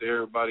 Shout out to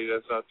everybody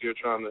that's out there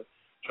trying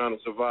to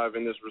survive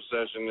in this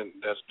recession and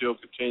that's still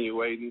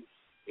continuing.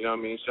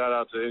 Shout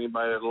out to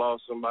anybody that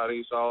lost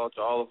somebody. Shout out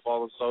to all the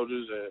fallen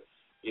soldiers and,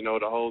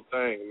 the whole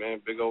thing, man.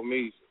 Big old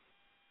me.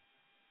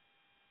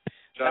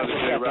 Shout out to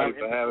Jay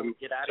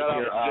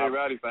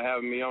Rowdy for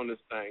having me on this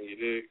thing, you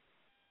dig?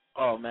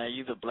 Oh, man,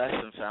 you the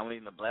blessing, family,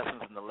 and the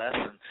blessings and the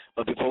lesson.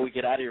 But before we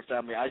get out of here,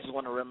 family, I just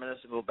want to reminisce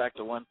and go back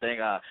to one thing.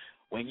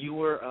 When you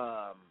were,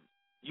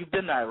 you've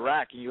been to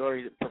Iraq, and you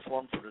already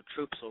performed for the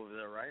troops over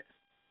there, right?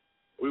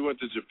 We went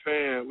to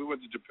Japan. We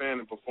went to Japan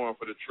and performed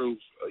for the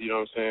troops. You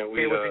know what I'm saying?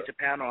 It was in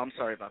Japan. Oh, I'm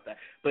sorry about that.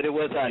 But it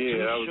was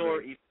too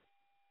short.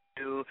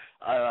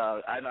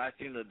 I've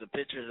seen the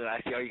pictures, and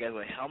I see all you guys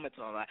with helmets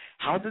on.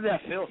 How did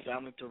that feel,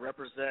 family, to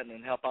represent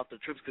and help out the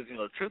troops? Because,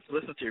 the troops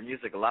listen to your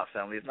music a lot,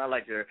 family. It's not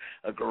like you're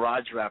a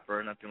garage rapper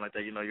or nothing like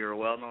that. You're a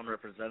well-known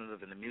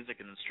representative in the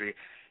music industry.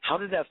 How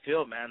did that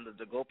feel, man,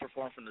 to go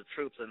perform for the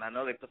troops? And I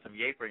know they put some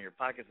yaper in your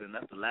pockets, and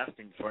that's the last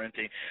thing before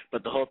anything.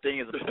 But the whole thing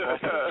is to perform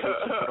for the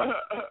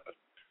troops.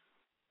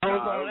 It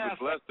was a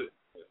blessing.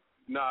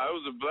 It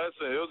was a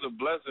blessing. It was a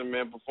blessing,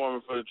 man,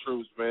 performing for the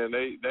troops, man.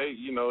 They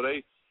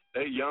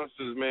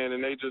youngsters, man, and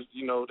they just,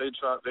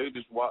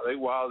 they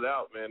wilded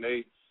out, man.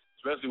 They,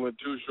 especially when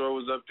Too Short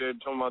was up there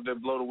talking about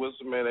that blow the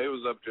whistle, man, they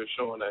was up there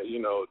showing that,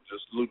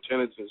 just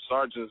lieutenants and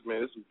sergeants,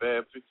 man, there's some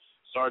bad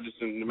sergeants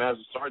and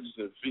master sergeants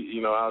and,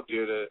 out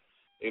there that,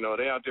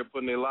 they out there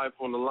putting their life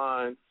on the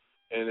line,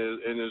 and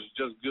it's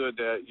just good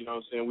that,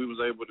 we was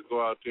able to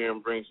go out there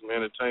and bring some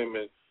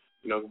entertainment,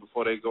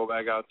 before they go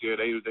back out there.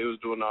 They was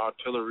doing the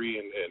artillery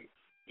and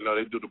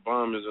they do the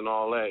bombers and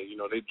all that.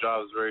 Their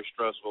job is very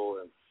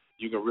stressful, and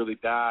you can really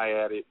die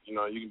at it. You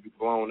can be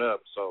blown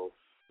up. So,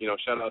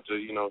 shout out to,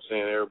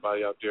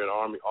 everybody out there in the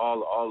Army,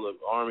 all the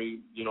Army,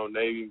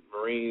 Navy,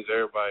 Marines,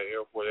 everybody,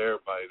 Air Force,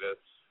 everybody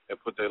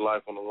that put their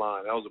life on the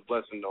line. That was a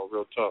blessing, though,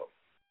 real talk.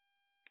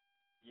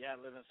 Yeah,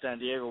 I live in San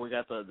Diego. We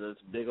got this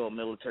big old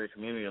military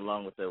community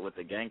along with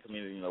the gang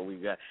community. We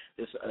got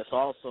it's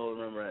also,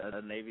 remember,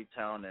 a Navy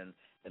town and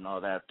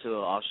all that too,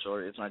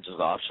 offshore. It's not just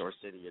an offshore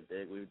city, you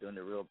dig. We're doing it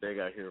real big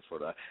out here for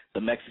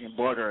the Mexican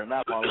border, and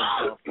not all in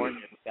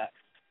California. We got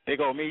big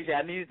old me.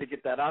 I needed to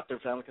get that out there,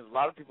 family, because a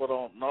lot of people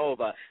don't know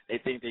about. They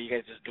think that you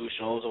guys just do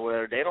shows or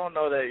whatever. They don't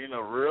know that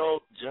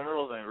real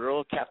generals and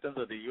real captains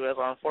of the U.S.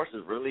 Armed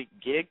Forces really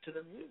gig to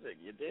the music.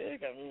 You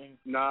dig? I mean,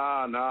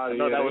 nah. I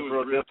know that was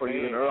real good for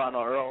you. And Earl, I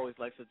know Earl always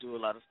likes to do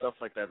a lot of stuff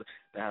like that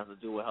has to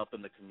do with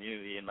helping the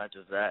community, and not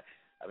just that.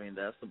 I mean,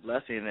 that's the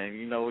blessing, and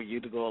you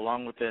to go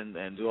along with it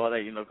and do all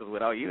that, because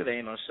without you, there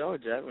ain't no show,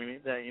 Jack. We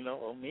need that,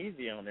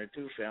 Omeezy on there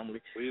too, family.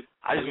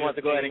 I just wanted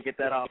to go ahead and get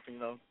that off,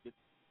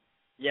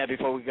 Yeah,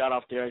 before we got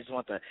off there, I just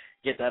want to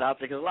get that out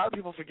there, because a lot of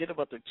people forget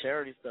about the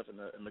charity stuff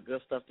and the good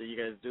stuff that you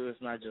guys do.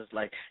 It's not just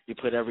like you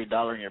put every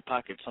dollar in your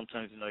pocket.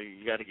 Sometimes,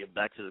 you got to give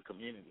back to the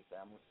community,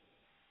 family.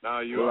 No,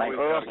 you like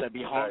Earl said,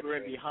 be hungry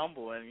and be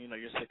humble, and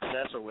your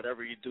success or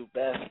whatever you do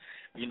best,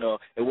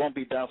 it won't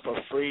be done for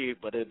free,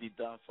 but it'll be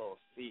done for a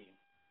fee.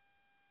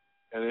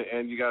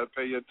 And you got to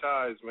pay your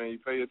tithes, man. You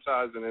pay your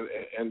tithes,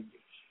 and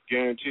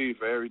guarantee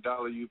for every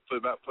dollar you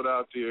put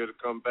out there to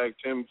come back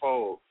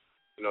tenfold.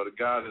 The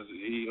God is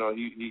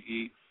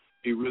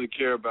he really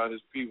care about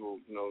his people.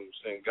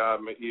 Saying God,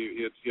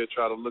 he'll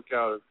try to look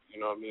out.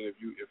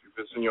 If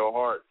it's in your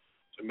heart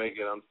to make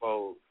it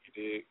unfold,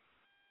 you dig?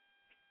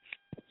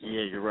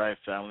 Yeah, you're right,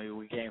 family.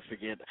 We can't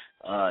forget,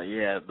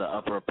 the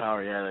upper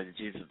power,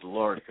 Jesus the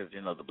Lord, because,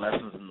 the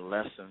blessings and the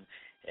lesson.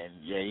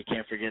 And, you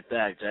can't forget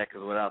that, Jack,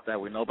 because without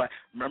that, we know. But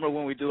remember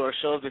when we do our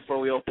shows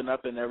before we open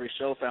up in every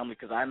show, family,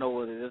 because I know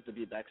what it is to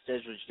be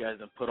backstage with you guys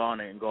and put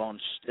on it and go on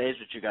stage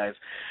with you guys.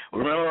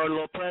 Remember our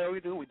little prayer we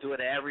do? We do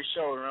it at every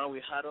show. Remember,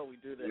 we huddle, we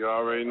do the... You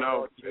already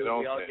know.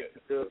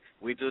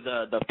 We do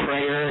the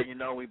prayer,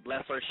 we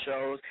bless our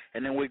shows,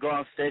 and then we go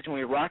on stage and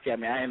we rock it. I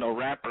mean, I ain't no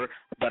rapper,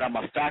 but I'm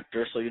a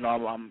factor, so,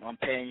 I'm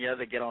paying you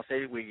to get on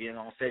stage. We get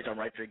on stage, I'm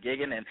right there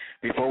gigging, and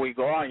before we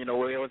go on,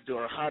 we always do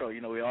our huddle.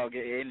 We all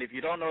get in. If you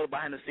don't know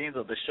behind the scenes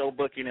of the show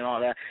booking and all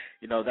that,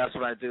 that's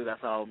what I do.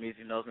 That's how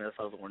Meezy knows me. That's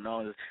how we're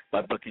known, is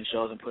by booking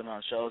shows and putting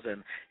on shows.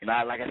 And,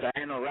 like I said,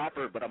 I ain't no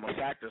rapper, but I'm a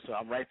factor, so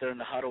I'm right there in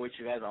the huddle with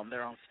you guys. I'm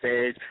there on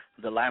stage.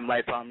 The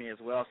limelight's on me as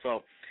well,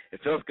 so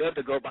it feels good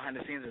to go behind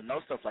the scenes and know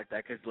stuff like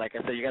that, because, like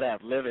I said, you got to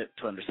have live it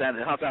to understand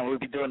it. Sometimes we'll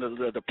be doing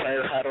the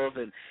player huddles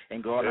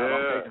and going out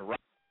on stage and rock.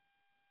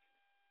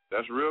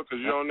 That's real, because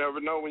you don't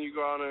never know when you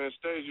go out on the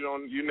stage.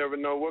 You never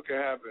know what can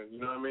happen. You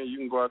know what I mean? You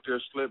can go out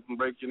there, slip, and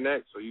break your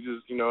neck. So you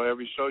just,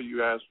 every show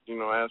you ask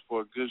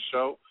for a good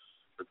show,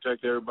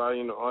 protect everybody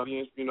in the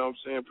audience. You know what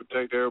I'm saying?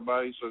 Protect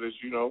everybody so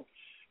that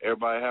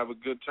everybody have a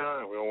good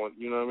time. We don't want,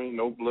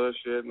 no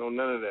bloodshed, no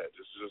none of that.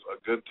 Just a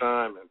good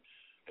time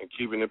and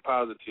keeping it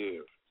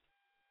positive.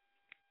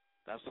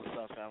 That's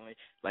what's up, family.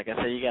 Like I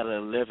said, you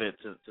gotta live it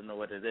to know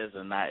what it is,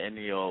 and not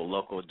any old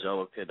local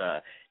Joe could,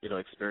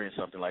 experience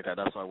something like that.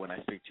 That's why when I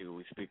speak to you,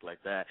 we speak like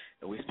that,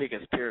 and we speak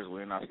as peers.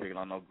 We're not speaking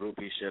on no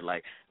groupie shit.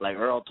 Like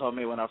Earl told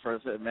me when I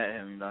first met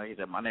him. He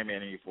said, "My name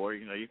ain't any for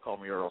you. You call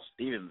me Earl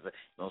Stevens.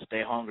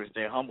 Stay hungry,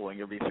 stay humble, and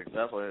you'll be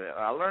successful."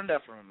 I learned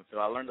that from him. So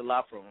I learned a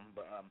lot from him.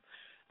 But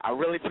I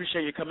really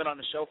appreciate you coming on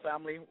the show,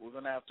 family. We're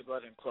going to have to go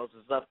ahead and close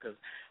this up because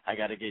I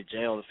got to get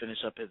Jail to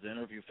finish up his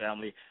interview,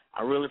 family.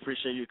 I really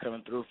appreciate you coming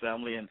through,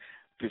 family. And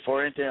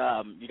before anything,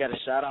 you got a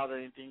shout-out or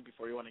anything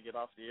before you want to get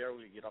off the air?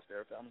 We can get off the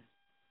air, family.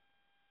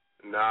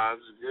 Nah,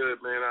 it's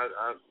good, man.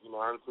 I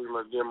pretty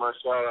much get my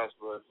shout-outs,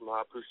 but,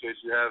 I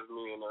appreciate you having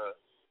me, and,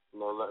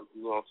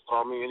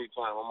 call me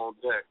anytime. I'm on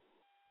deck.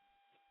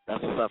 That's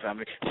what's up,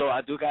 family. So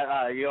I do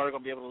got, you are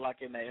going to be able to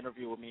lock in that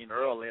interview with me and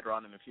Earl later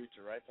on in the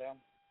future, right, fam?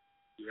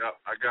 Yep,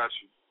 I got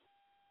you.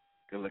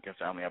 Good looking,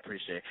 family. I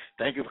appreciate it.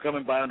 Thank you for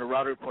coming by on the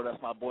Rowdy Report.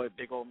 That's my boy,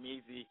 Big Ol'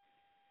 Meezy.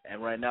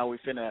 And right now we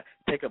finna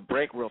take a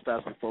break real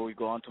fast before we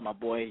go on to my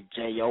boy,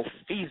 J.O.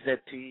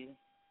 Feezy.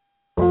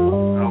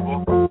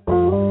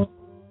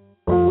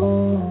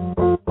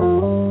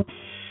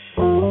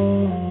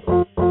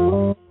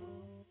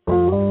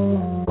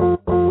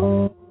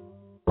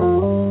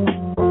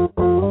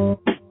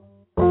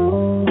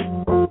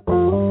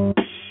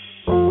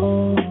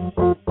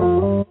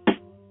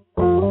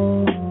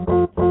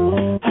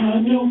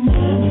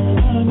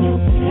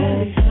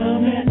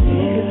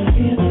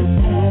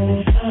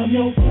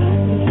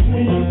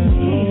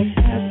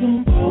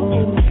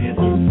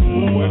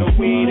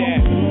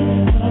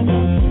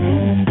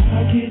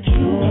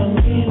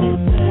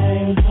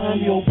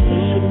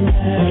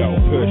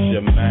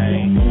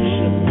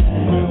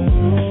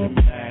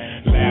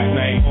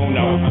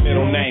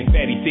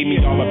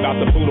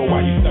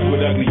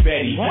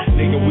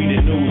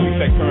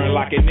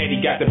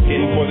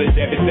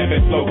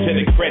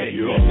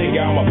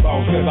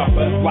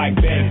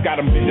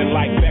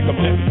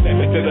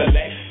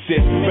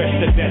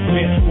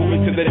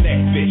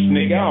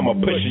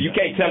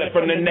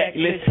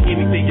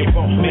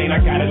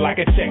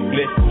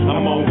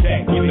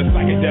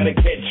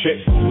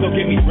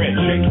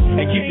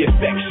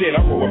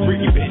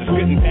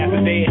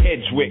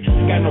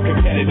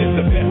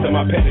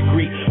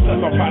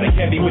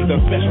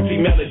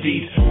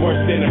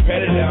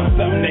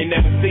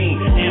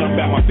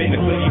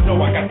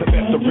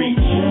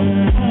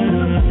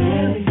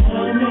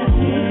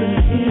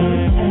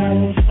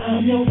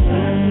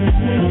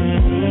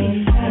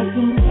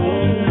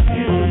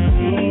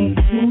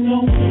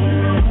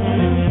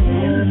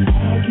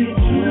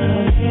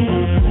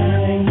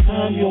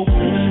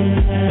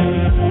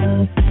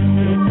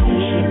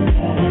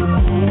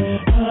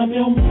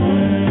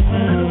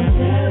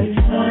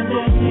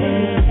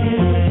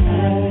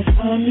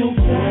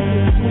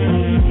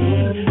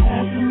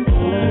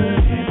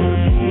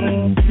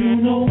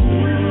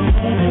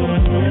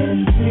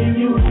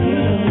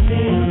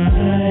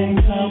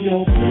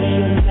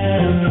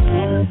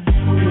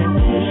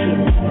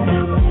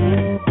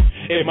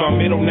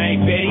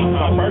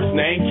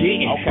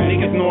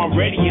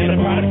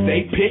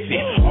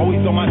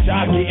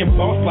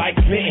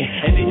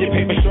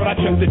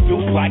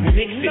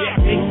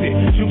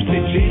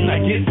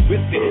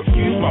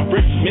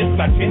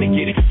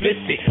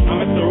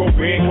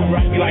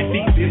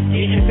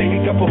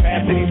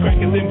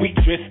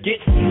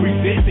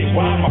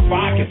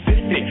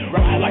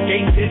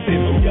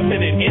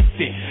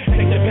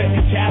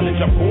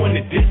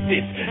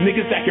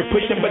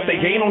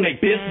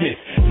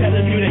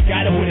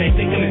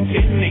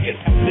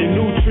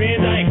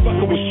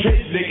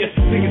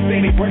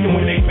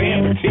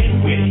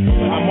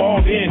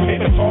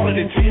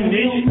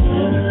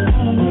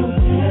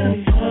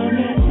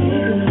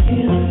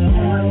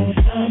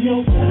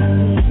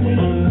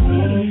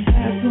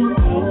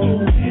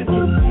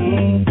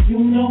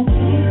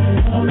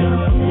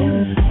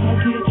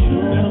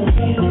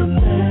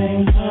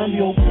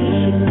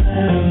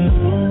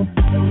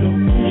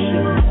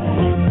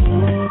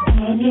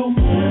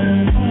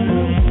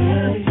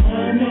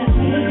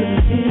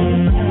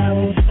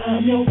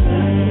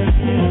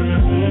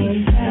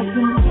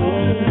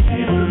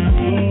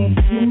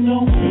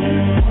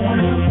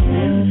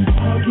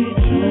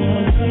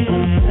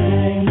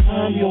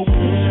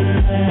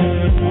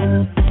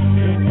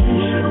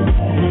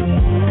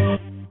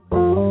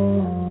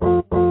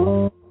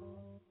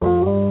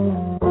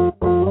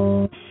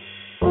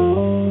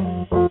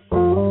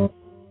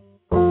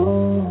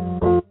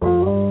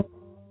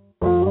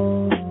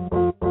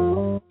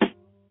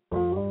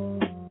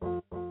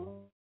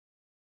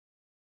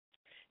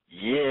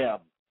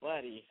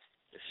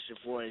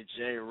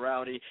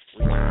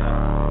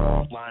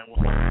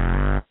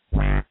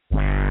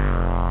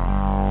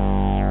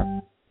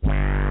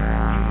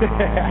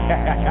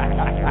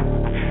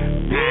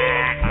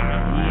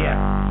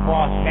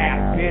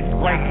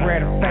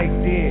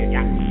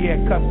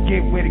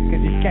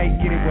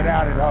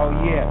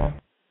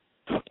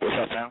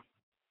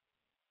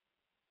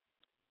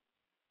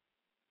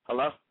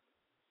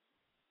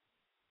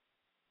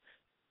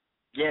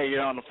 Yeah,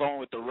 you're on the phone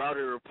with the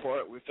Rowdy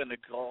Report. We finna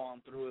go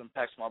on through and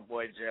pass my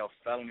boy Jail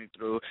Felony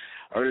through.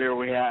 Earlier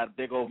we had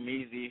Big Ol'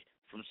 Meezy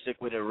from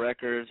Sick With It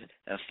Records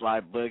and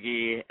Sly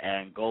Boogie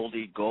and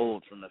Goldie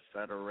Gold from the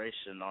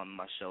Federation on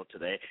my show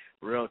today.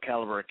 Real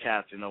caliber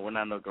cats. You know, we're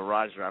not no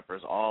garage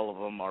rappers. All of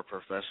them are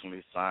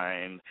professionally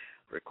signed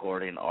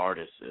recording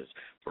artists.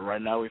 But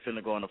right now we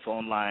finna go on the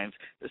phone lines.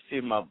 Let's see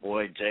if my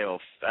boy Jail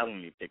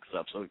Felony picks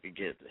up so we can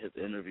get his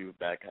interview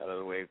back out of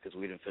the way because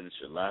we didn't finish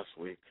it last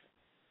week.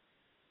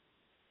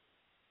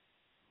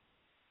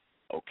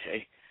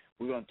 Okay,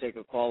 we're going to take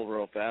a call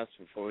real fast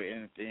before we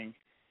end anything.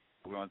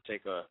 We're going to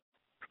take a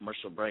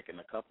commercial break in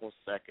a couple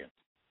seconds.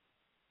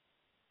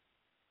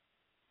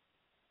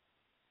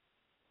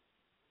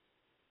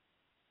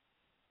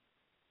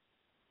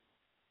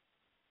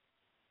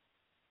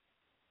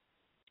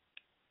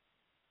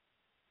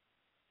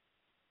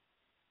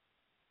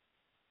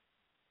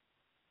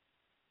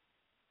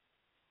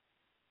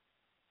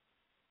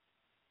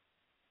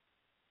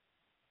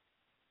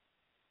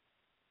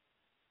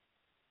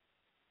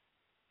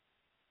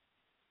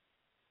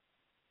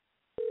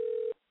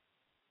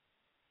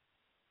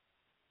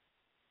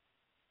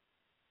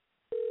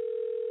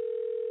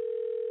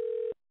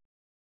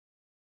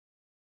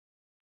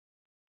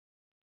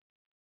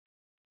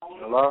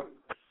 Hello?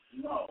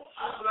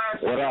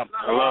 What up?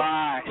 Hello?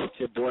 Hi, it's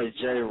your boy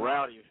Jay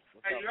Rowdy.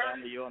 What's up,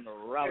 family? You on the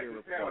Rowdy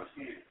Report.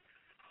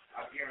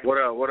 What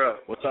up? What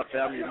up? What's up,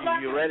 family?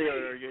 You ready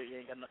or you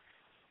ain't got no...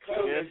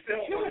 Good?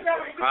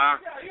 Huh?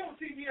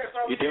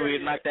 You think we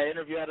can knock that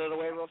interview out of the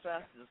way real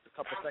fast? Just a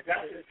couple seconds?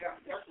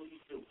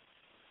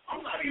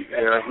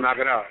 Yeah, let's knock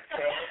it out.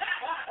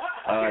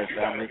 All right,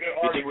 family.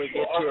 You think we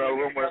can get to a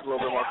room where it's a little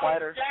bit more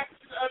quieter?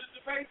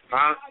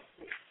 Huh?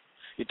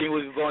 You think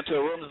we can go into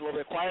a room that's a little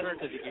bit quieter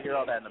because you can hear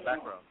all that in the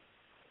background?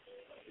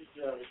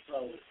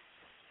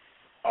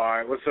 All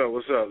right, what's up?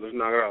 What's up? Let's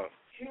knock it out.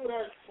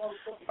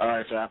 All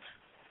right, fam.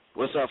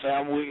 What's up,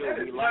 fam? We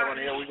live on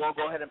here. We're going to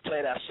go ahead and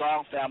play that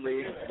song,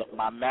 family.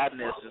 My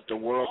Madness is the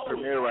world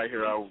premiere right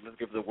here. Let's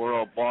give the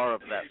world bar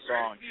of that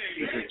song.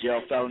 This is Jail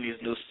Felony's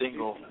new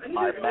single,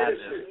 My Madness.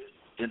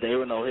 Didn't they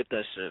even know hit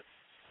that shit?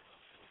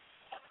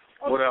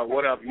 What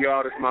up,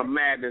 y'all? This is My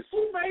Madness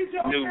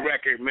new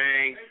record,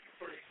 man.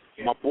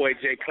 My boy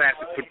J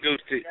Classic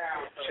produced it.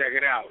 Check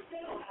it out.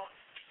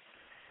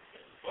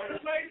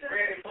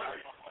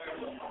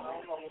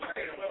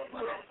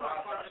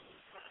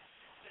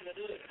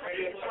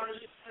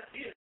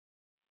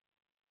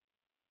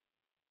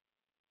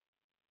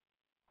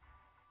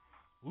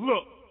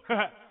 Look,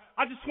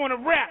 I just want to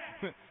rap.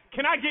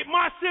 Can I get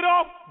my shit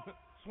off?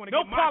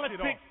 No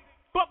politics.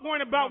 Fuck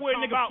worrying about where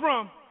a nigga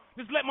from.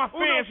 Just let my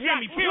fans hear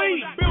me,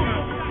 please.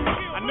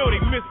 I know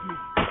they miss me.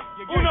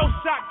 Uno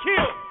shot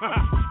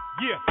kill.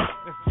 Yeah,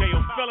 that's J.O.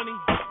 Felony.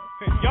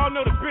 Y'all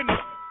know the business.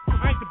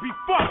 I ain't to be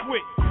fucked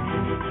with.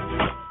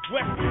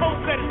 West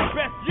Coast at its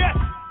best, yes.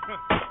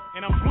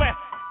 And I'm blessed.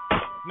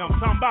 No, I'm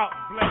talking about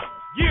blessed.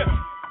 Yeah.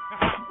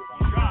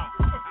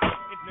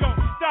 It don't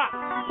stop.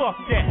 Fuck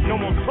that. No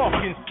more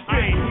talking. I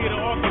ain't here to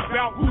argue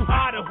about who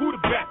hot or who the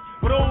best.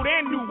 But old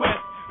and new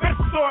West. Better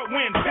start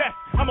when best.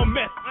 I'm a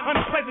mess,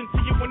 unpleasant to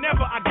you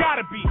whenever I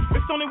gotta be.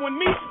 It's only one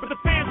me, but the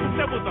fans wish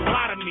there was a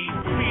lot of me.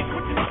 Please,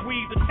 with the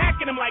squeeze,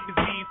 attacking them like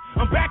disease.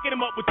 I'm backing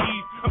them up with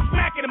these, I'm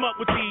smacking them up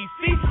with these.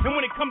 See, and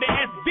when it come to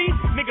SB,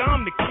 nigga,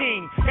 I'm the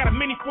king. Got a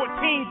mini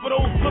 14 for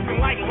those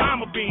looking like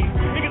lima beans.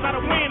 Niggas out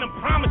of win, I'm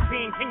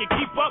promising. Can you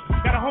keep up?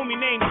 Got a homie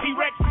named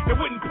T-Rex that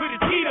wouldn't put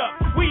his heat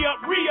up. We up,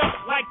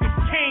 re-up, like this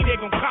cane, they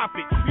gon' cop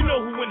it. You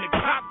know who in the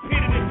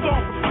cockpit and it's all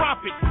for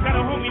profit. Got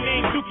a homie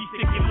named Dookie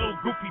Stick, you little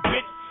goofy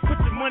bitch. Put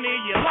your money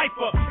in your life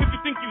up if you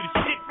think you the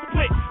shit.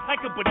 Split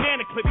like a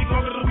banana clip, you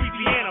longer than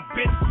Louisiana,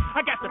 bitch.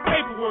 I got the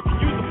paperwork and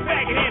use a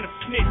faggot and a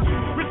snitch.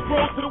 Rich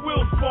roll to the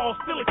wheels fall,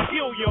 still a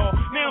kill, y'all.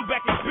 Now I'm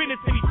back in business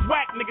and these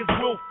whack niggas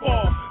will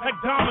fall. Like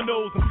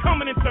dominoes, I'm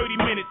coming in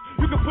 30 minutes.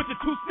 You can put your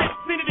 2 cents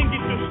in it and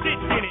get your shit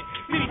in it.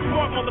 See these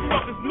smart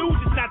motherfuckers knew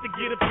just not to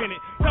get up in it.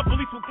 Tell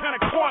police what kind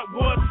of car it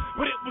was,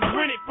 but it was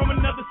rented from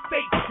another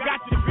state.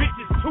 Got you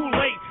bitches too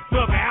late.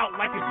 Thug her out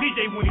like a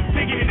DJ when he's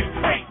digging in his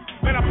crate.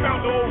 Man, I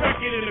found the old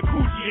record in the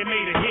coochie and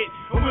made a hit.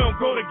 And we don't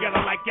go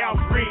together like Al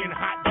Green and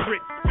Hot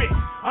Drip Spit.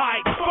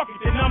 Alright, fuck it,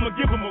 then I'ma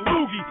give him a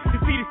loogie. To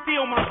see the C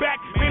on my back,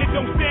 man, it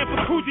don't stand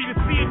for Coogee. To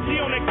see a G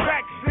on that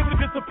crack, it's a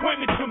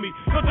disappointment to me.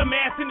 Cause I'm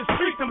ass in the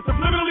streets, I'm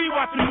subliminally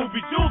watching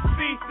movies. You'll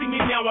see me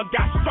now, I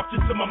got structure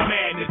to my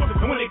madness.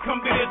 And when it come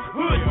to this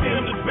hood shit,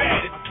 I'm the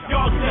baddest.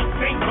 Y'all just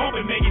ain't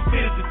bumping, man, your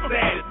shit is the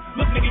saddest.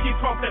 Look, nigga, you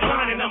cross that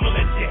line and I'ma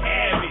let you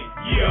have it.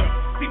 Yeah,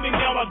 see me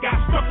now, I got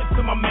structure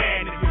to my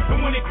madness. And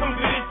when it comes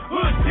to this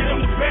hood shit,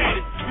 I'm the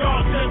baddest.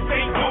 Y'all just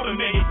ain't bumping,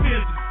 man, your shit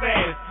is the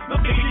saddest.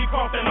 Look, nigga, you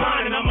cross that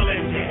line and I'ma let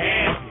you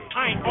have it.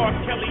 I ain't R.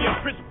 Kelly or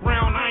Chris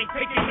Brown, I ain't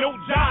taking no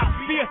job.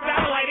 Be a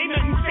satellite, ain't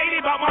nothing shady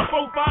about my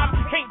 4-5.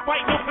 Can't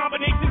fight no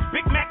combinations,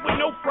 Big Mac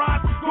with no fries.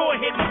 Go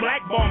ahead and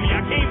blackball me,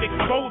 I came to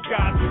expose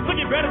guys. So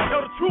you better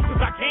tell the truth, cause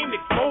I came to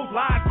expose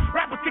lies.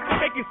 Rappers think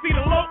they can see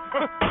the look,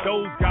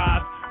 those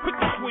guys. Quick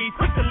to squeeze,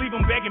 quick to leave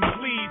them begging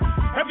please.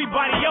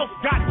 Everybody else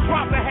got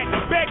dropped, I had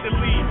to beg to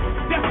leave.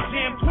 Def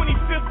Jam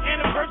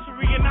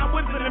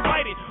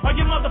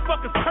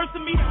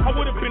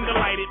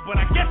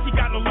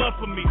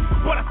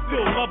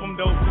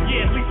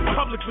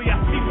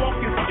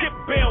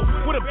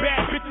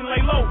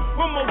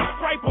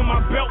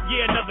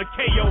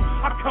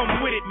come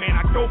with it, man.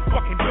 I go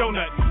fucking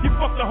donut. You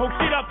fuck the whole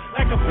shit up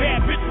like a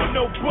bad bitch with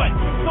no butt.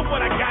 So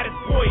what I got is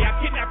boy, I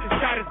kidnapped and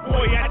shot his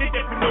boy. I did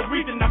that for no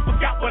reason, I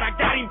forgot what I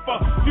got him for.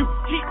 You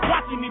keep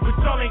watching me, but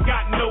y'all ain't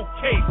got no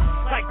case.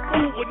 Like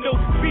food with no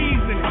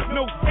seasoning,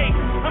 no taste.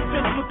 I'm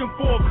just looking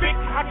for a Vic,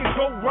 I can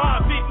go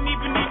rob. Didn't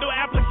even need no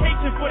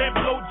application for that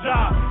blow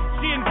job.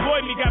 She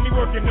employed me, got me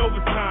working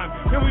overtime.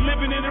 And we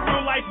living in a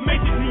real life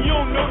matrix and you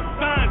don't know the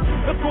signs.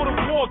 Let's go to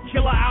war,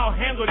 killer, I'll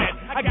handle that.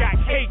 I got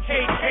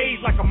KKKs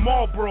like a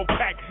Marlboro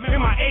pack.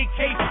 And my AK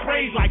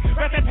sprays like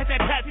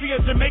rat-tat-tat-tat-tat. See a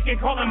Jamaican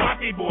calling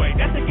Monte boy.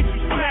 That's to get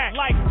you smacked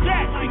like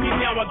that. See me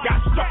now, I got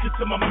structure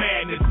to my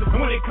madness.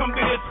 And when it comes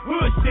to this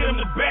hood shit, I'm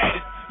the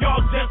baddest. Y'all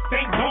just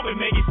ain't bumping,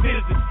 man, your shit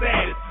is the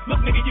saddest.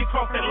 Look, nigga, you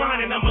cross that line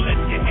and I'ma let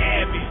you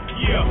have it.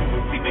 Yeah,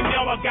 see me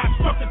now, I got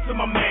structure to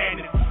my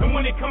madness. And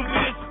when it comes to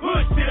this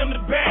hood shit, I'm the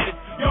baddest.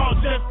 Y'all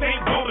just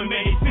ain't bumping,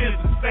 man, your shit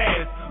is the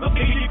saddest. Look,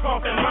 nigga, you cross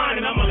that line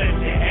and I'ma let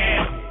you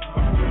have it.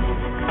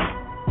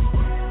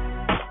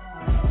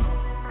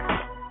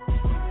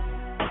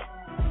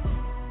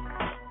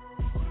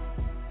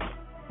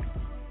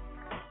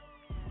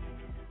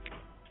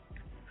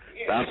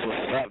 That's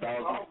what's up. That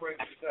was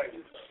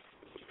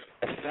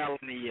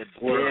Felony, you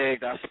dig.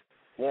 That's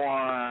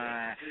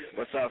one.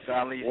 What's up,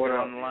 Felony? You still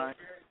on the line?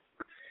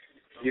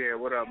 Yeah,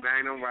 what up,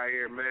 man? I'm right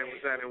here, man.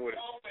 What's happening with it?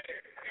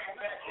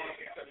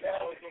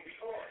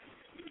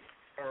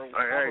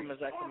 What album is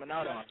that coming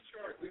out on?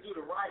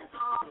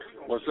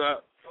 What's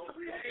up?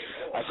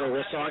 I said,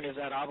 what song is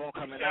that album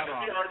coming out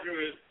on?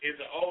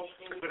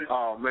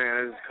 Oh,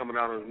 man, it's coming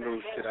out on the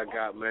new shit I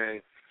got,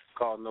 man.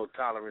 Called No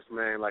Tolerance,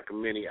 man, like a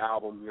mini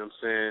album, you know what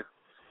I'm saying?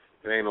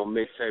 There ain't no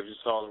mixtapes,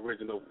 it's all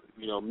original,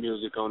 you know,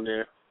 music on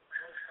there.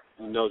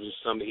 You know,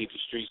 just something to heat the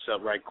streets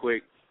up right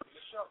quick.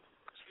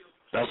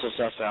 That's what's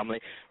up, family.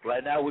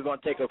 Right now we're going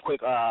to take a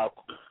quick, we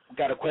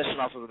got a question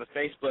off of the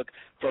Facebook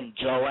from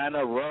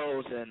Joanna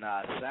Rose in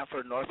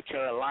Sanford, North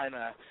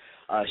Carolina.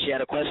 She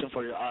had a question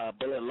for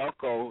Billy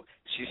Loco.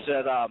 She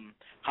said,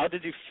 how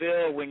did you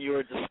feel when you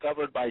were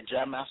discovered by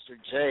Jam Master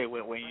Jay,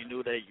 when you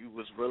knew that you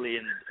was really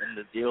in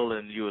the deal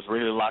and you was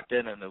really locked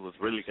in and it was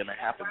really going to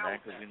happen, man?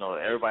 Because, you know,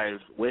 everybody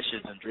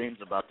wishes and dreams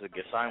about to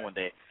get signed one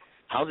day.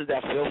 How did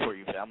that feel for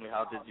you, family?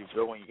 How did you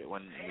feel when you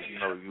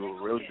were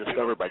really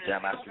discovered by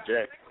Jam Master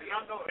Jay?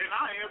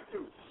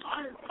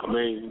 I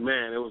mean,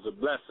 man, it was a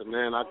blessing,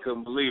 man. I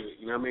couldn't believe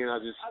it. You know what I mean?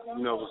 I just,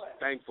 you know, was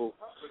thankful.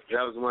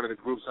 That was one of the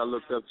groups I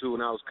looked up to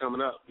when I was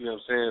coming up. You know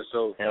what I'm saying?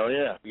 So, hell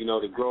yeah. You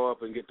know, to grow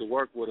up and get to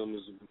work with them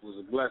was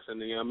a blessing.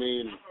 You know what I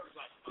mean?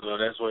 You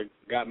know, that's what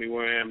got me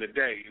where I am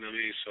today. You know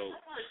what I mean? So,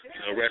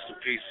 you know, rest in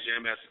peace,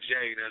 Jam Master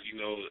Jay. That's, you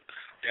know,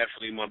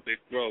 definitely my big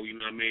bro. You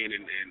know what I mean?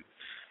 And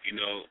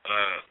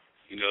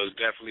you know, it's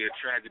definitely a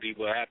tragedy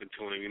what happened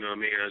to him. You know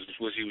what I mean? I just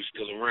wish he was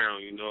still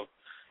around. You know.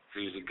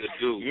 He was a good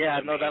dude.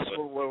 Yeah, no, that's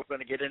what we're going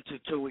to get into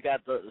too. We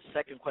got the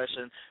second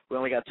question. We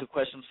only got two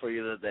questions for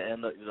you. The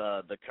end,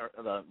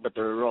 but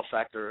the real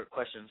factor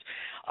questions.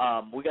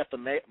 We got the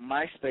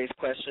MySpace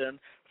question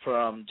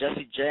from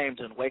Jesse James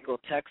in Waco,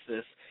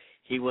 Texas.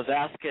 He was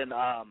asking,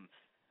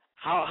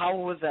 how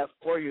was that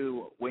for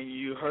you when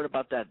you heard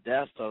about that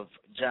death of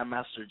Jam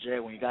Master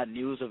Jay? When you got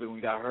news of it, when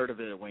you got heard of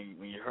it, when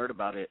you heard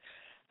about it,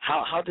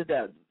 how did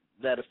that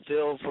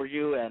feel for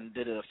you? And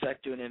did it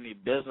affect you in any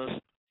business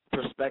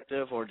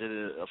perspective, or did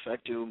it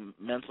affect you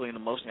mentally and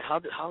emotionally? How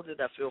did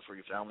that feel for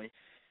you, family?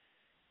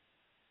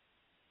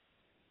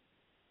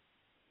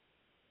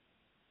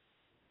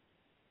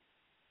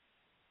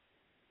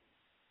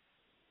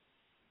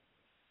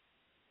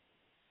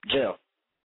 Jill.